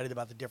uber excited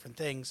about the different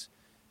things.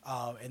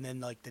 And then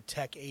like the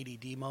tech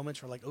ADD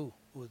moments were like, ooh,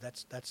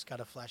 that's got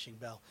a flashing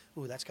bell.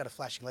 Ooh, that's got a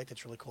flashing light.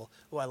 That's really cool.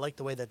 Ooh, I like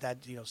the way that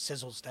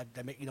sizzles.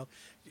 That make,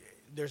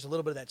 there's a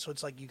little bit of that. So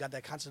it's like you got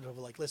that concept of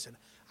like, listen,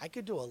 I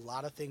could do a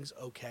lot of things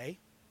okay,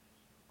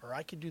 or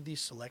I could do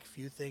these select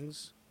few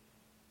things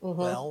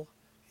well,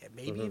 and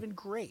maybe even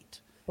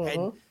great.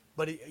 And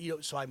but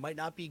so I might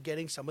not be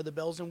getting some of the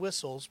bells and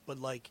whistles, but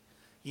like,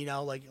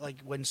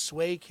 like when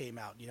Sway came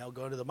out,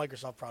 going to the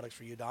Microsoft products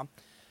for you, Dom.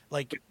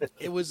 Like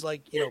it was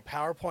like,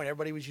 PowerPoint,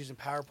 everybody was using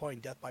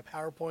PowerPoint, death by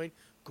PowerPoint.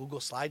 Google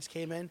Slides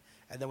came in.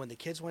 And then when the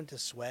kids went to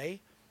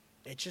Sway,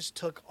 it just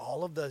took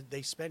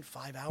they spent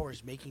 5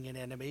 hours making an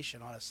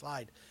animation on a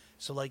slide.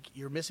 So like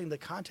you're missing the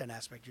content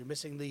aspect. You're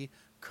missing the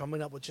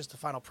coming up with just the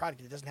final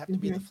product. It doesn't have to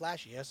be the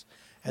flashiest.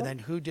 And then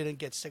who didn't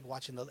get sick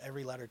watching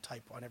every letter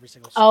type on every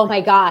single screen? Oh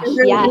my gosh.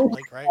 Yeah.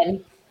 Right.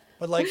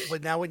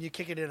 But now when you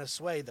kick it in a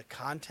Sway, the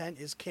content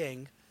is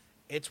king.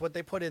 It's what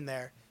they put in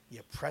there. You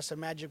press a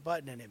magic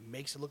button and it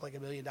makes it look like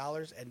 $1 million,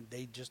 and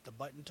the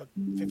button took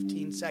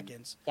 15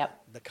 seconds.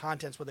 Yep. The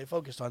content's what they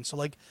focused on. So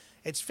like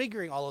it's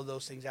figuring all of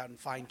those things out and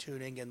fine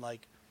tuning and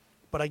like,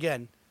 but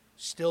again,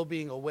 still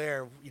being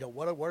aware of,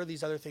 what are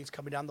these other things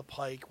coming down the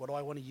pike? What do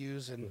I want to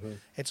use? And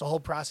it's a whole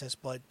process,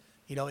 but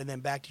and then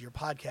back to your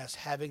podcast,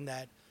 having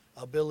that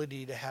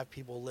ability to have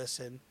people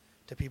listen,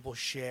 to people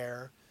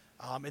share,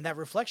 and that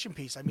reflection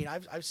piece. I mean,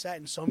 I've sat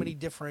in so many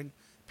different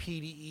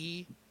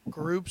PDE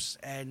groups,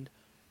 and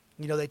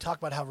they talk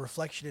about how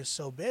reflection is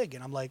so big,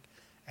 and I'm like,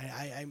 and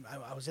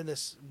I was in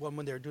this one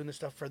when they were doing this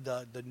stuff for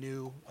the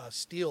new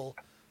steel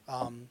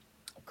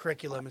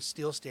curriculum and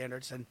steel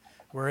standards, and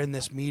we're in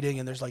this meeting,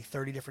 and there's like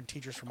 30 different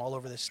teachers from all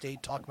over the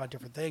state talking about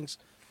different things,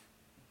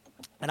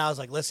 and I was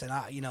like, listen,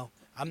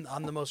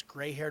 I'm the most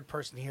gray-haired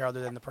person here, other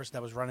than the person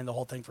that was running the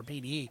whole thing for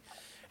PDE,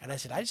 and I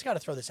said, I just got to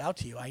throw this out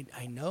to you.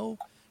 I know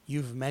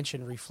you've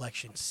mentioned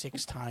reflection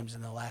 6 times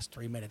in the last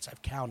 3 minutes.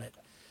 I've counted.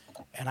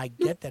 And I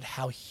get that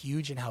how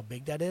huge and how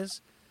big that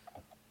is,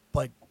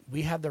 but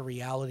we have the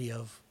reality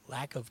of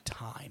lack of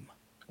time.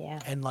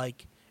 Yeah. And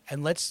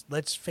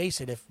let's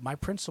face it, if my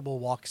principal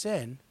walks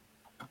in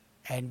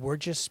and we're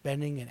just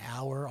spending an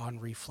hour on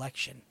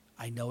reflection,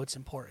 I know it's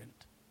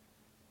important.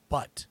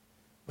 But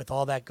with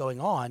all that going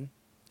on,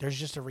 there's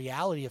just a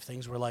reality of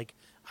things where like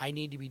I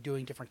need to be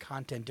doing different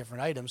content,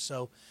 different items.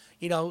 So,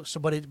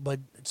 but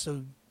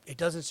it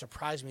doesn't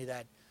surprise me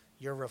that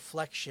your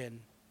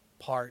reflection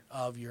part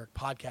of your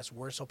podcast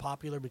were so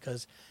popular,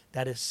 because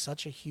that is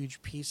such a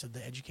huge piece of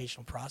the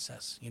educational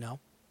process,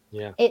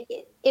 Yeah.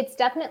 It's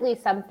definitely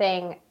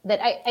something that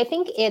I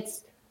think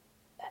it's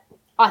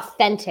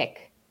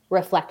authentic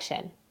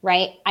reflection,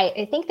 right?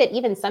 I think that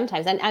even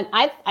sometimes, and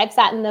I've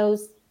sat in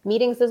those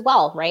meetings as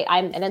well, right?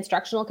 I'm an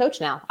instructional coach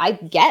now. I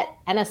get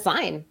and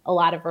assign a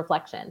lot of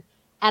reflection,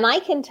 and I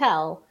can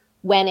tell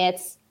when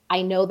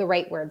I know the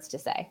right words to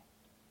say,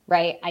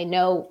 right? I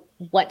know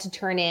what to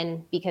turn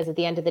in, because at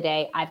the end of the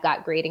day, I've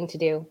got grading to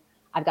do.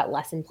 I've got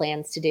lesson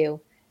plans to do.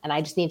 And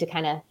I just need to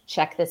kind of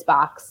check this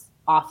box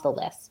off the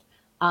list.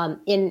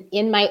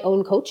 In my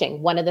own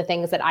coaching, one of the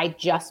things that I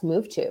just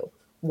moved to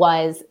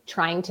was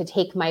trying to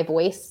take my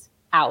voice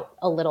out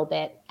a little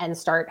bit and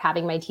start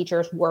having my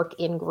teachers work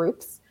in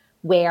groups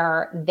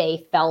where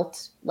they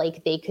felt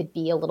like they could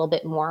be a little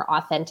bit more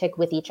authentic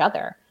with each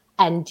other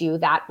and do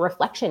that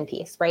reflection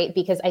piece, right?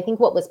 Because I think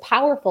what was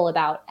powerful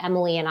about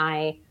Emily and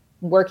I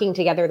working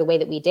together the way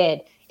that we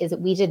did is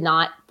that we did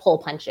not pull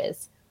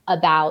punches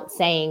about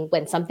saying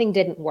when something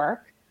didn't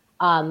work,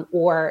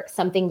 or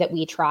something that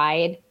we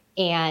tried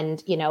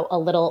and, a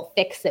little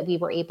fix that we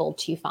were able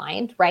to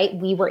find, right?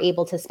 We were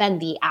able to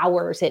spend the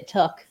hours it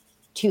took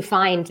to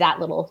find that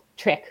little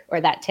trick or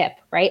that tip,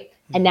 right?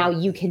 And now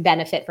you can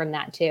benefit from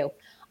that too.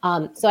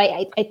 So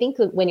I think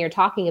that when you're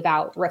talking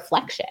about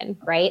reflection,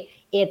 right,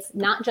 it's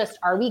not just,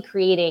 are we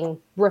creating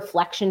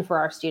reflection for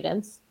our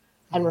students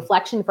and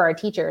reflection for our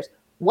teachers?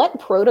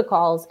 What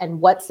protocols and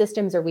what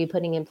systems are we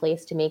putting in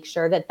place to make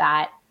sure that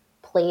that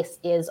place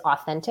is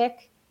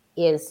authentic,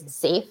 is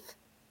safe,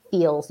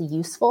 feels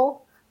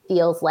useful,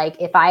 feels like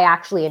if I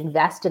actually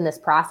invest in this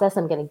process,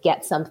 I'm going to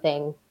get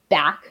something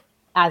back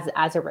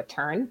as a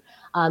return.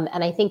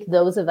 And I think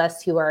those of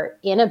us who are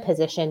in a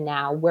position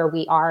now where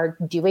we are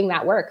doing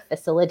that work,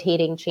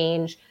 facilitating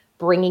change,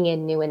 bringing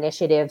in new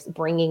initiatives,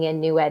 bringing in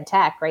new ed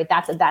tech, right?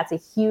 That's a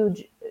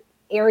huge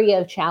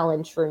area of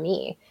challenge for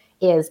me.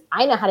 Is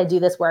I know how to do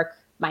this work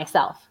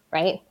myself,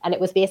 right? And it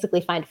was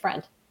basically find a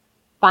friend,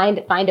 find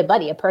a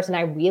buddy, a person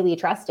I really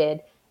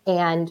trusted,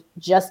 and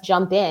just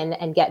jump in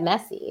and get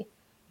messy.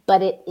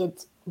 But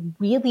it's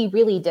really,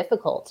 really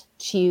difficult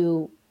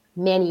to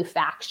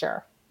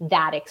manufacture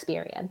that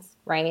experience,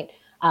 right?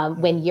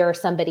 When you're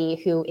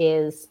somebody who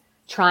is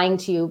trying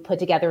to put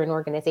together an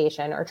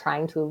organization or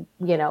trying to,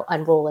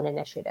 unroll an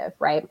initiative,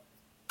 right?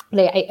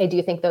 I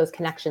do think those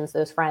connections,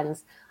 those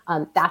friends,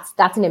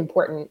 that's an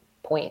important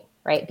point,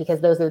 right?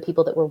 Because those are the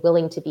people that we're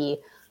willing to be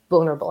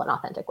vulnerable and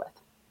authentic with.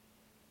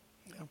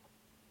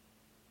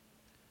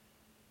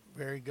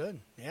 Very good.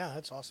 Yeah,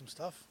 that's awesome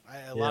stuff.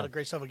 A lot of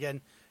great stuff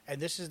again.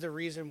 And this is the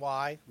reason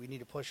why we need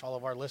to push all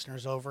of our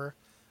listeners over.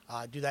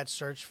 Do that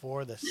search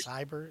for the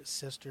Cyber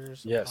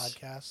Sisters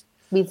podcast.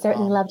 We'd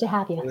certainly love to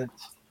have you.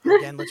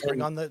 Again, let's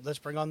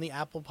bring on the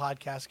Apple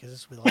podcast because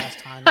this will be the last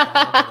time on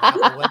the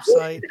Apple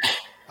website.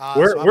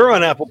 We're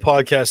on Apple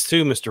Podcasts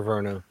too, Mr.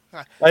 Verno.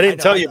 I didn't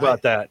tell you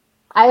about that.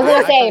 I was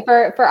going to say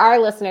for our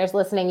listeners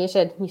listening, you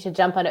should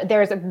jump on it.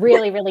 There's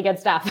really, really good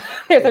stuff.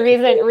 There's a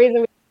reason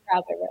we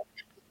out there.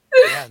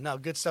 Yeah, no,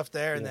 good stuff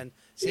there. And then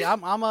see,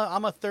 I'm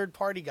a third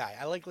party guy.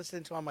 I like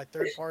listening to on my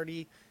third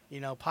party,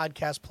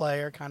 podcast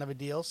player kind of a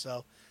deal.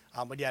 So,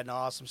 but yeah, no,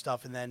 awesome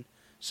stuff. And then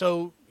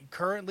so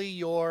currently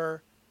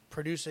you're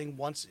producing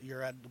once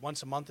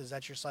a month. Is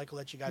that your cycle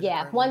that you guys?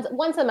 Yeah,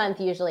 once a month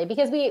usually,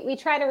 because we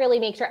try to really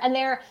make sure, and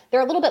they're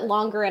a little bit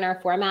longer in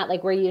our format.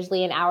 Like we're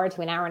usually an hour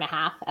to an hour and a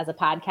half as a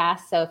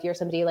podcast. So if you're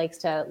somebody who likes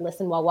to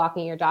listen while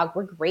walking your dog,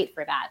 we're great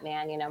for that,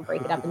 man.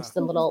 Break it up into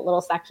some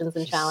little sections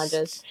and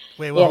challenges.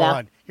 Wait, hold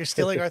on. You're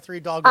stealing our 3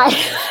 dog walkers.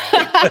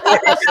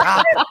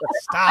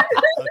 Stop.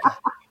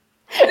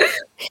 Okay.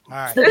 All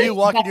right. You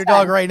walking your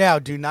dog right now,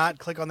 do not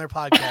click on their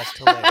podcast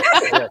till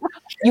later.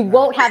 You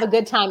won't have a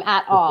good time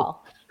at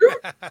all.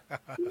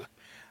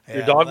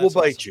 Your dog will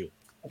bite you.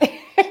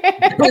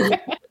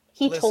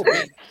 He told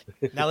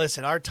me. Now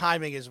listen, our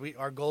timing is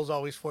our goal is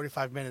always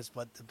 45 minutes,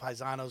 but the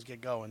paisanos get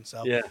going.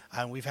 So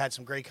we've had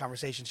some great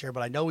conversations here,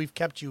 but I know we've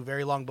kept you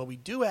very long, but we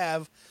do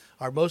have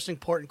our most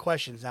important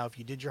questions. Now, if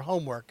you did your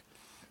homework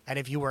and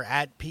if you were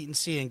at Pete and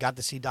C and got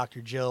to see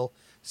Dr. Jill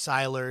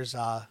Seiler's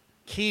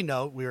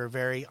keynote, we were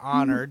very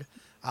honored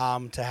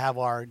to have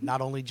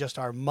not only just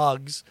our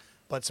mugs,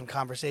 but some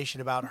conversation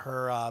about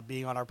her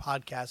being on our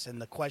podcast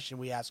and the question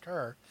we asked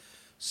her.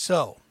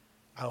 So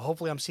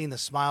hopefully I'm seeing the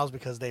smiles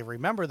because they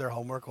remember their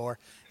homework, or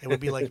it would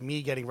be like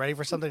me getting ready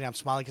for something and I'm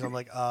smiling because I'm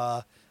like,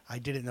 I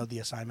didn't know the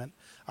assignment.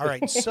 All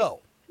right,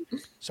 so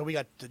we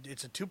got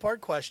it's a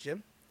 2-part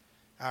question.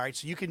 All right,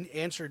 so you can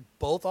answer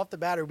both off the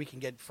bat, or we can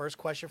get first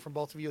question from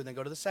both of you and then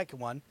go to the second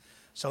one.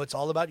 So it's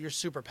all about your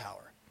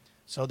superpower.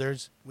 So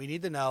we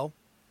need to know,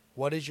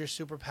 what is your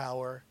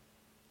superpower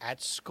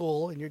at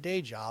school in your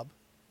day job?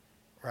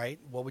 Right?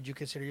 What would you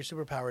consider your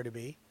superpower to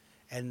be?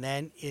 And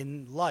then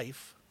in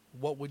life,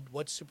 what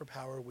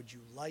superpower would you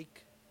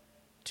like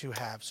to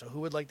have? So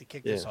who would like to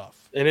kick this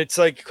off? And it's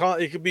like,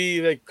 it could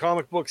be like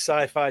comic book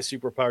sci-fi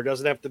superpower. It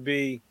doesn't have to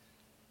be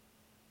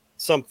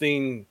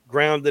something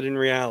grounded in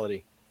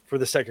reality for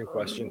the second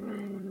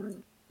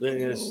question.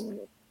 You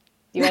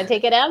want to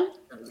take it, Em?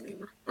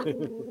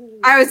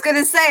 I was going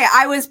to say,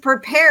 I was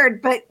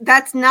prepared, but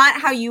that's not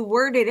how you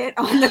worded it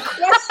on the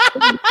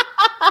question.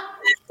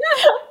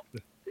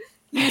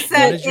 You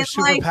said, what is your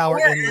superpower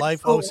in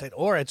life? Oh, said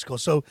or at school.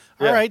 So,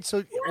 all right.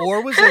 So,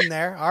 or was in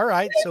there. All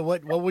right. So,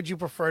 what would you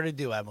prefer to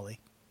do, Emily?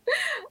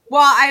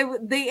 Well,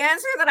 the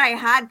answer that I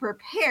had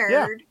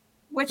prepared,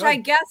 which I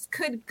guess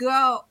could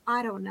go,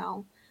 I don't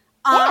know.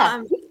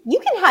 Yeah, you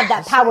can have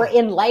that power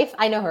in life.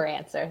 I know her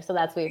answer, so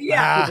that's what we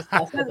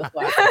discussed it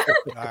before.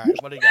 All right,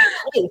 what do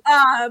you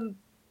got?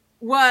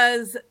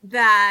 Was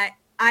that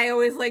I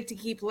always like to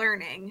keep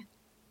learning,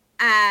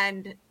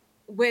 and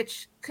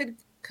which could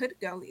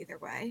go either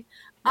way.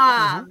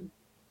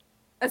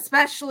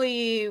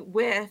 Especially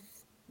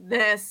with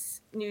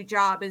this new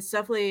job, is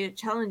definitely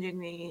challenging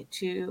me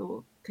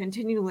to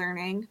continue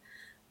learning.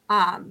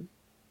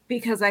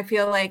 Because I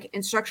feel like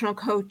instructional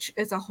coach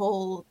is a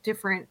whole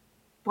different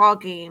ball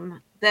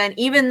game than,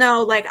 even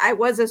though like I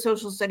was a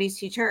social studies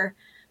teacher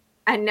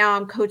and now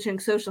I'm coaching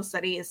social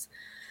studies,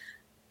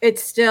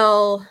 it's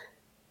different.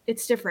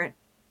 It's different.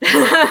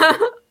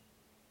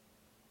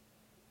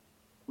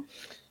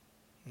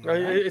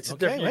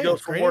 You go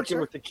from working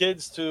with the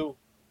kids to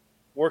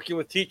working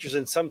with teachers,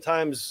 and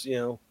sometimes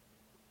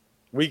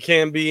we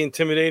can be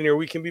intimidating, or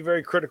we can be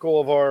very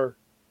critical of our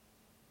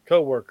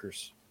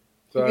coworkers.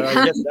 So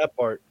I get that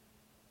part.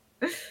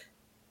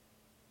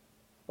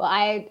 Well,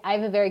 I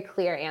have a very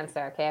clear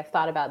answer. Okay, I've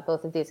thought about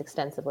both of these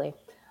extensively.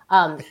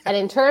 And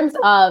in terms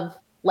of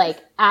like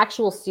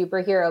actual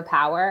superhero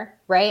power,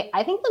 right?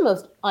 I think the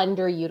most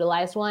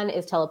underutilized one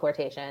is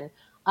teleportation.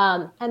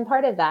 And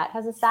part of that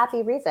has a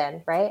sappy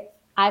reason, right?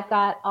 I've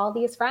got all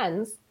these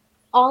friends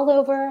all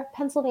over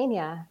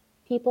Pennsylvania,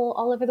 people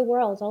all over the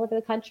world, all over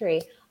the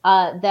country,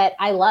 that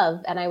I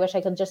love. And I wish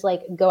I could just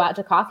like go out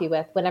to coffee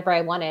with whenever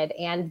I wanted.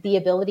 And the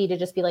ability to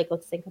just be like,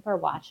 let's sync up our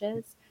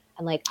watches.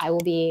 And like, I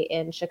will be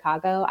in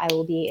Chicago, I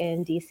will be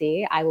in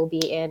DC, I will be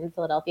in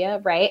Philadelphia,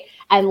 right?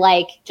 And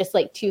like, just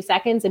like 2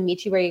 seconds and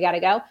meet you where you got to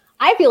go.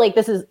 I feel like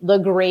this is the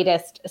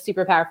greatest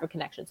superpower for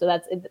connection. So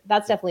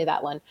that's definitely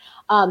that one.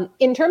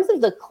 In terms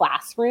of the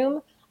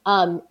classroom,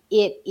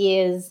 it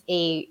is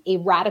a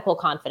radical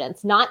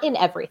confidence, not in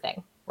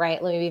everything,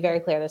 right? Let me be very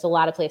clear. There's a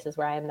lot of places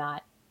where I am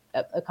not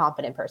a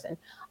confident person.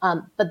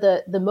 But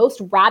the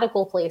most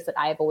radical place that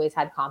I have always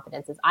had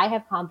confidence is I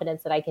have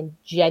confidence that I can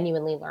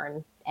genuinely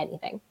learn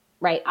anything,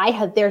 right?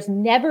 There's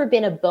never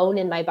been a bone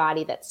in my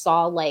body that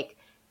saw like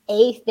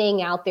a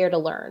thing out there to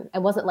learn. I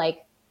wasn't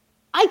like,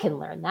 I can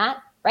learn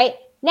that right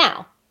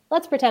now.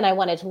 let's pretend I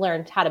wanted to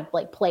learn how to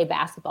like play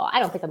basketball. I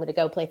don't think I'm going to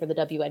go play for the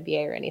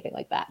WNBA or anything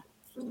like that.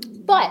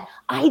 But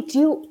I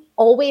do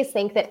always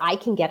think that I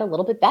can get a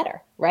little bit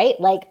better, right?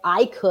 Like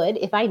I could,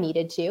 if I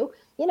needed to,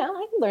 you know,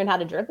 I could learn how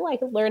to dribble. I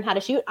could learn how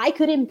to shoot. I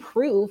could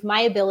improve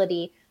my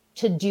ability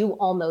to do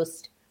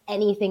almost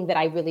anything that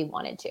I really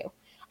wanted to.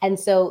 And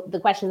so the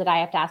question that I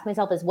have to ask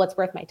myself is what's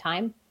worth my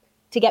time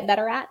to get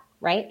better at,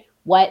 right?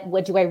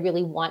 What do I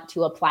really want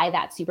to apply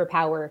that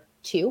superpower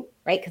to,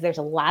 right? Because there's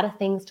a lot of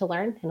things to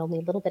learn in only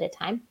a little bit of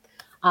time.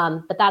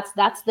 But that's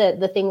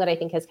the thing that I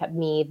think has kept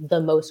me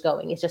the most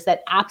going. It's just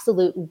that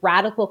absolute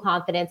radical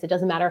confidence. It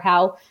doesn't matter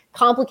how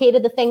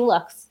complicated the thing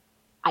looks.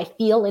 I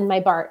feel in my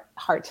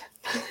heart,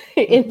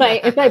 in my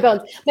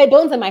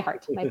bones and my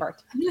heart,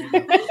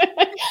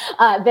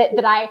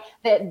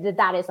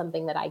 that is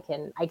something that I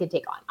can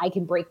take on. I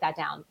can break that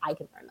down. I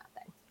can learn that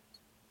thing.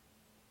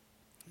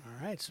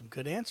 All right, some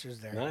good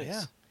answers there. Nice.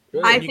 Yeah.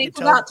 Good. I think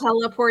about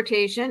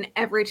teleportation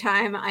every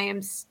time I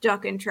am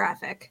stuck in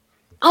traffic.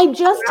 I'm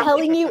just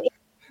telling you.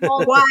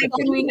 Why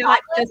can we not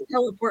just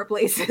teleport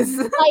places?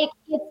 Like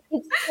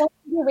it's so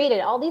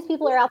underrated. All these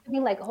people are out there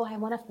being like, "Oh, I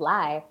want to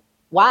fly."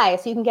 Why?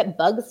 So you can get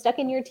bugs stuck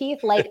in your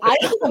teeth? Like I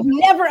have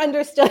never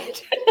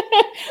understood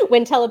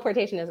when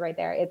teleportation is right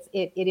there. It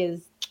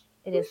is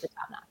the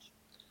top notch.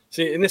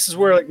 See, and this is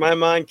where like my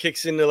mind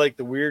kicks into like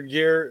the weird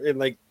gear, and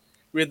like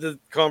we had the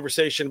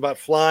conversation about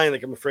flying.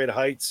 Like I'm afraid of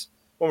heights.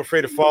 I'm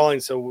afraid of falling.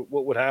 So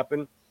what would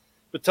happen?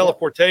 But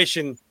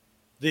teleportation,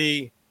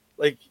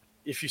 like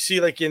if you see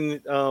like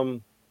in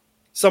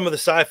some of the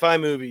sci-fi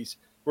movies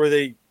where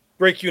they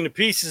break you into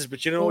pieces,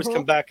 but you don't always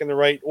come back in the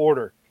right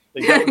order.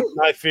 Like that was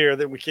my fear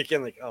that we kick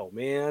in like, oh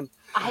man.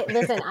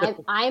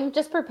 I'm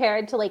just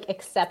prepared to like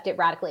accept it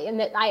radically. And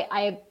that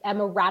I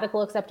am a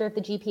radical acceptor of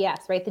the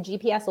GPS, right? The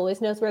GPS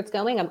always knows where it's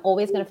going. I'm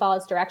always going to follow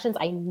its directions.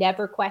 I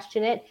never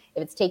question it.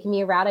 If it's taking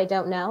me a route I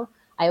don't know,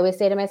 I always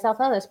say to myself,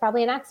 oh, there's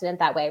probably an accident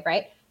that way,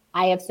 right?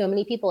 I have so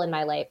many people in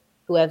my life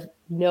who have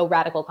no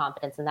radical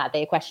confidence in that.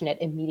 They question it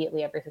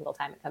immediately every single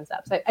time it comes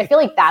up. So I feel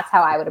like that's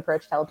how I would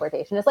approach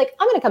teleportation. It's like,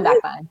 I'm going to come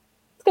back fine.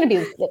 It's going to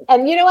be,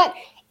 and you know what?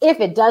 If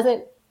it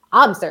doesn't,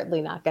 I'm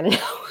certainly not going to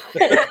know.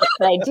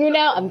 But I do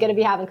know I'm going to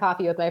be having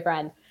coffee with my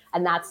friend.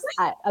 And that's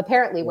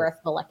apparently worth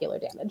molecular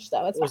damage.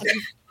 So it's fine.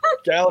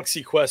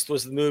 Galaxy Quest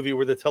was the movie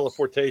where the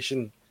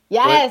teleportation.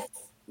 Yes.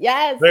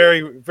 Yes.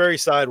 Very, very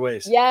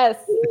sideways. Yes.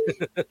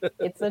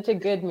 It's such a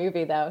good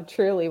movie, though.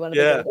 Truly one of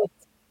the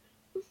greatest.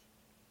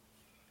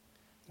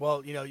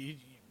 Well, you know,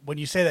 when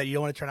you say that, you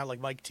don't want to turn out like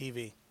Mike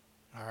TV.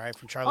 All right,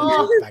 from Charlie and the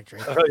Chocolate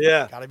Factory. Oh,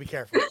 yeah. Got to be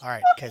careful. All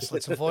right. Okay, so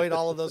let's avoid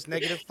all of those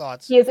negative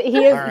thoughts. He is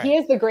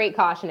the great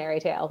cautionary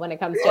tale when it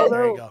comes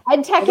to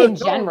ed tech in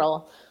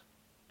general.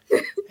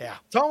 Yeah.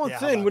 Tall and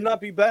thin would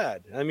not be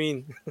bad. I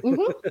mean.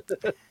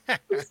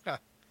 All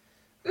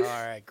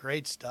right,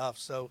 great stuff.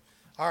 So,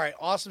 all right,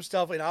 awesome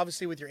stuff. And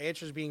obviously, with your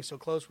answers being so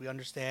close, we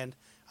understand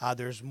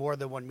there's more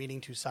than one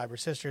meaning to Cyber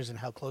Sisters and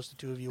how close the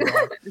two of you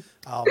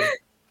are.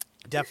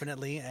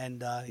 Definitely.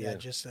 And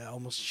just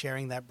almost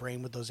sharing that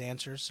brain with those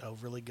answers. So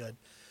really good.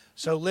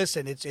 So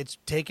listen, it's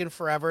taken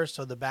forever.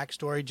 So the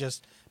backstory,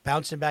 just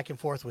bouncing back and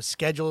forth with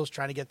schedules,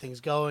 trying to get things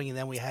going. And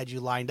then we had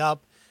you lined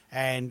up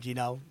and, you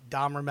know,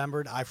 Dom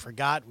remembered, I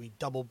forgot, we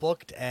double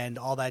booked and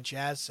all that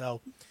jazz.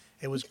 So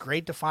it was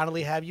great to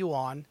finally have you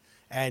on.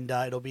 And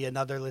it'll be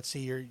another, let's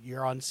see,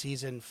 you're on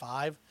season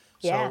 5.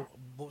 Yeah.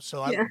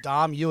 So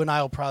Dom, you and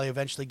I will probably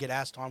eventually get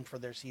asked on for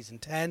their season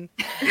 10.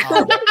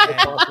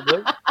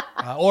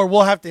 Or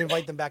we'll have to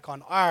invite them back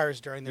on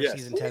ours during their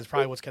season 10 is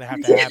probably what's going to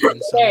have to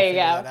happen. So there you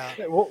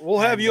go. We'll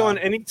have you on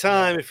any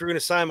time if you're going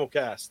to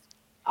simulcast.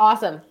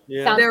 Awesome.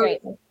 Yeah. Sounds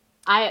great.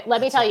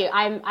 Let me tell you,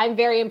 I'm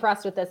very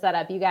impressed with this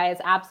setup. You guys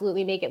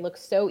absolutely make it look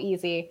so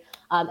easy.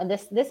 And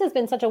this has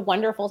been such a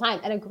wonderful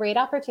time and a great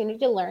opportunity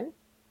to learn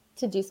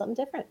to do something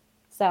different.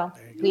 So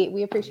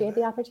we appreciate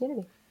the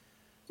opportunity.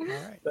 All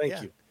right.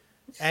 Thank you.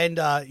 And,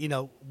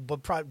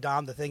 but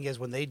Dom, the thing is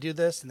when they do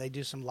this and they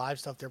do some live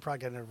stuff, they're probably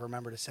going to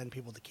remember to send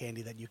people the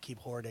candy that you keep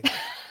hoarding.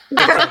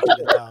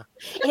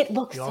 It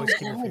looks you always so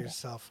keep it for good.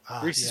 yourself.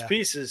 Reese's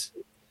Pieces.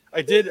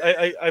 I did.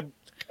 I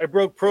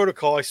broke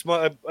protocol.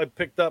 I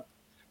picked up.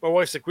 My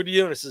wife's like, "What are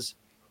you doing?" I says,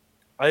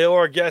 "I owe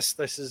our guest."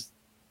 I says,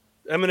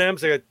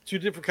 "M&Ms." I got 2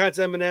 different kinds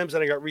of M&Ms,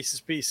 and I got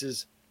Reese's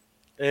Pieces,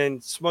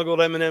 and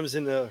smuggled M&Ms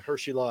into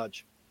Hershey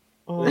Lodge.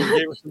 And they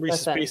gave her some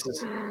Reese's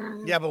Pieces.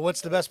 Yeah, but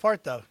what's the best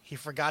part though? He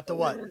forgot to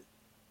what?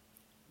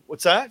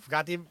 What's that?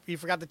 He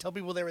forgot to tell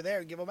people they were there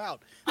and give them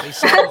out. They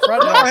sat in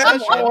front of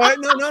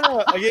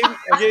No.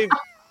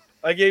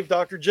 I gave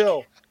Dr.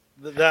 Jill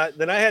that.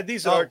 Then I had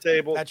these at our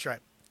table. That's right.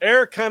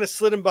 Eric kind of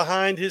slid him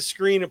behind his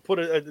screen and put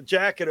a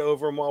jacket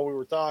over him while we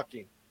were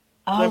talking.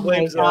 Oh then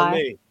blames it on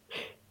me.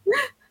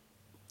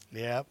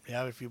 Yeah.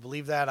 If you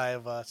believe that, I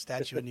have a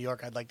statue in New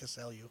York I'd like to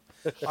sell you.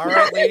 All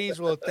right, ladies.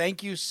 Well,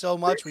 thank you so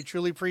much. We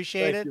truly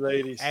appreciate it. Thank you,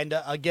 ladies. And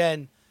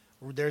again,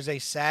 there's a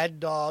sad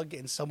dog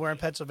somewhere in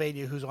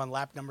Pennsylvania who's on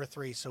lap number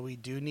 3. So we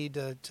do need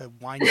to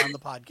wind down the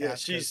podcast. Yeah,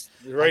 she's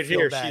right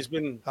here. Bad. She's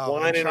been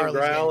whining and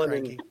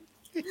growling.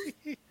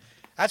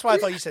 That's why I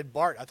thought you said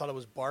Bart. I thought it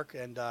was Bark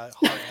and Heart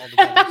all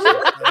together.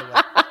 So,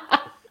 anyway.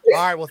 All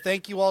right. Well,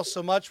 thank you all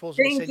so much. We'll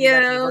Thank send you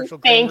back to the you. virtual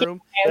green Thank you.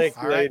 room. Thank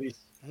you, All right. ladies.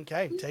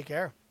 Okay. Take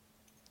care.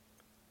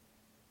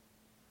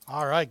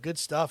 All right. Good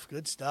stuff.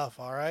 Good stuff.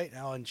 All right.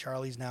 Now, and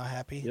Charlie's now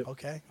happy. Yep.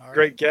 Okay. All right.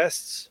 Great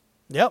guests.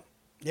 Yep.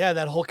 Yeah.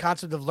 That whole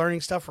concept of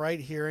learning stuff, right?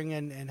 Hearing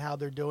and how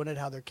they're doing it,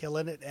 how they're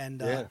killing it.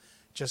 And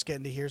just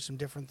getting to hear some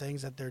different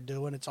things that they're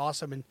doing. It's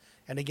awesome.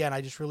 And again,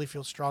 I just really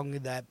feel strongly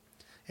that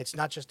it's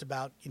not just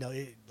about,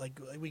 like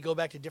we go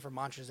back to different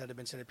mantras that have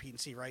been said at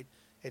P&C, right?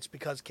 It's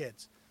because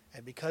kids.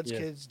 And because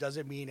kids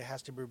doesn't mean it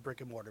has to be brick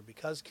and mortar.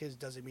 Because kids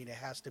doesn't mean it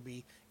has to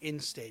be in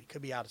state. It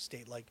could be out of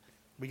state. Like,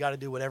 we got to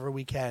do whatever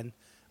we can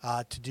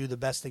to do the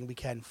best thing we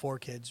can for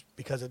kids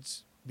because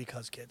it's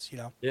because kids,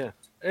 Yeah.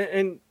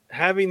 And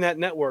having that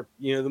network,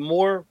 the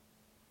more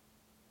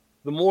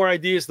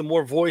ideas, the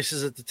more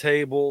voices at the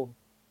table,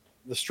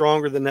 the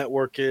stronger the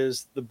network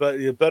is, the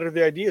better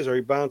the ideas are.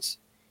 You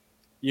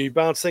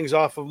bounce things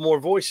off of more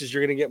voices,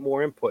 you're going to get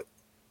more input.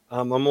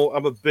 I'm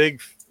a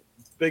big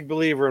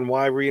believer in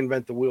why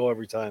reinvent the wheel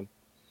every time,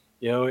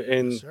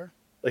 and Yes,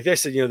 like I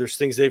said, there's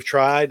things they've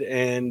tried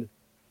and,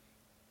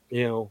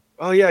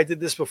 oh yeah, I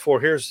did this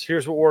before.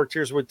 Here's what worked.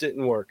 Here's what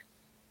didn't work.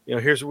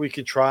 Here's what we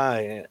could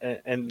try.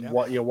 And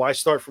why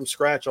start from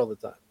scratch all the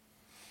time?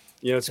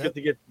 It's good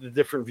to get the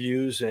different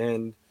views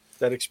and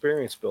that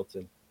experience built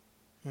in.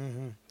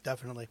 Mm-hmm,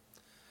 definitely.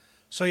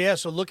 So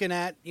so looking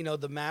at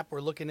the map,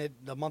 we're looking at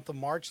the month of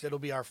March. That'll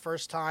be our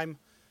first time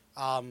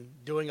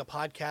doing a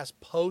podcast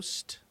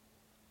post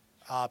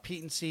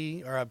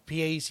P&C or a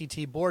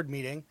PAECT board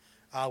meeting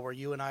where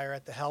you and I are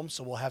at the helm.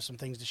 So we'll have some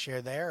things to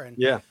share there, and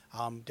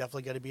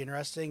definitely going to be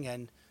interesting.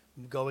 And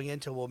going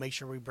into, we'll make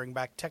sure we bring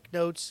back tech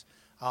notes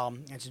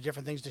and some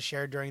different things to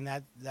share during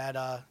that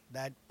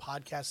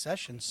podcast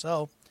session.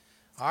 So.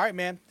 All right,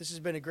 man. This has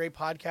been a great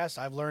podcast.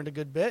 I've learned a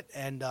good bit,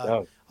 and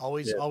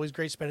always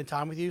great spending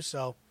time with you.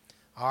 So,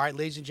 all right,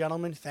 ladies and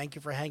gentlemen, thank you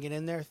for hanging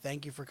in there.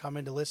 Thank you for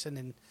coming to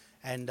listen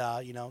and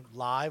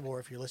live, or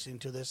if you're listening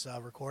to this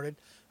recorded,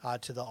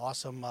 to the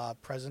awesome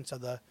presence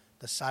of the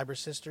Cyber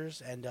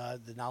Sisters and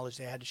the knowledge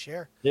they had to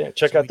share. Yeah,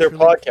 check out their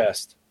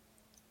podcast.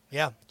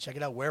 Yeah, check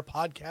it out where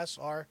podcasts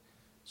are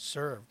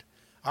served.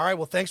 All right,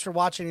 well, thanks for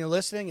watching and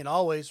listening, and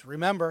always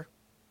remember,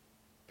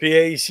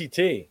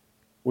 PAECT,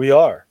 we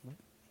are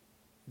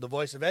the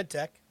voice of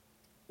EdTech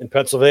in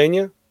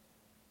Pennsylvania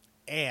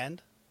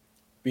and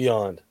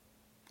beyond.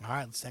 All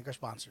right, let's thank our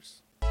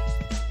sponsors.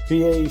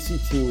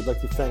 PAECT would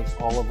like to thank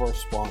all of our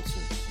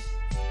sponsors.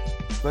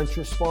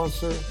 Venture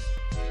sponsor,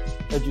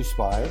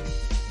 EduSpire,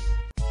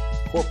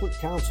 corporate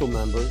council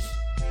members,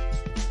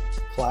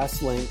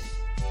 ClassLink,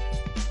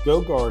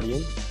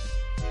 GoGuardian,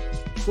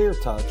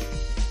 ClearTouch,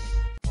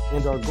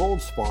 and our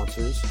gold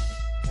sponsors,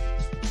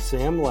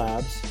 Sam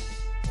Labs,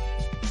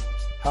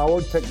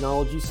 Howard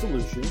Technology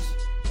Solutions,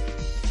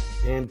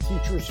 and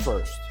Teachers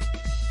First.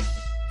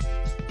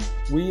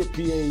 We at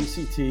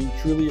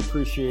PAECT truly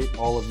appreciate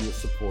all of your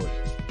support.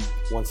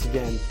 Once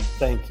again,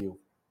 thank you.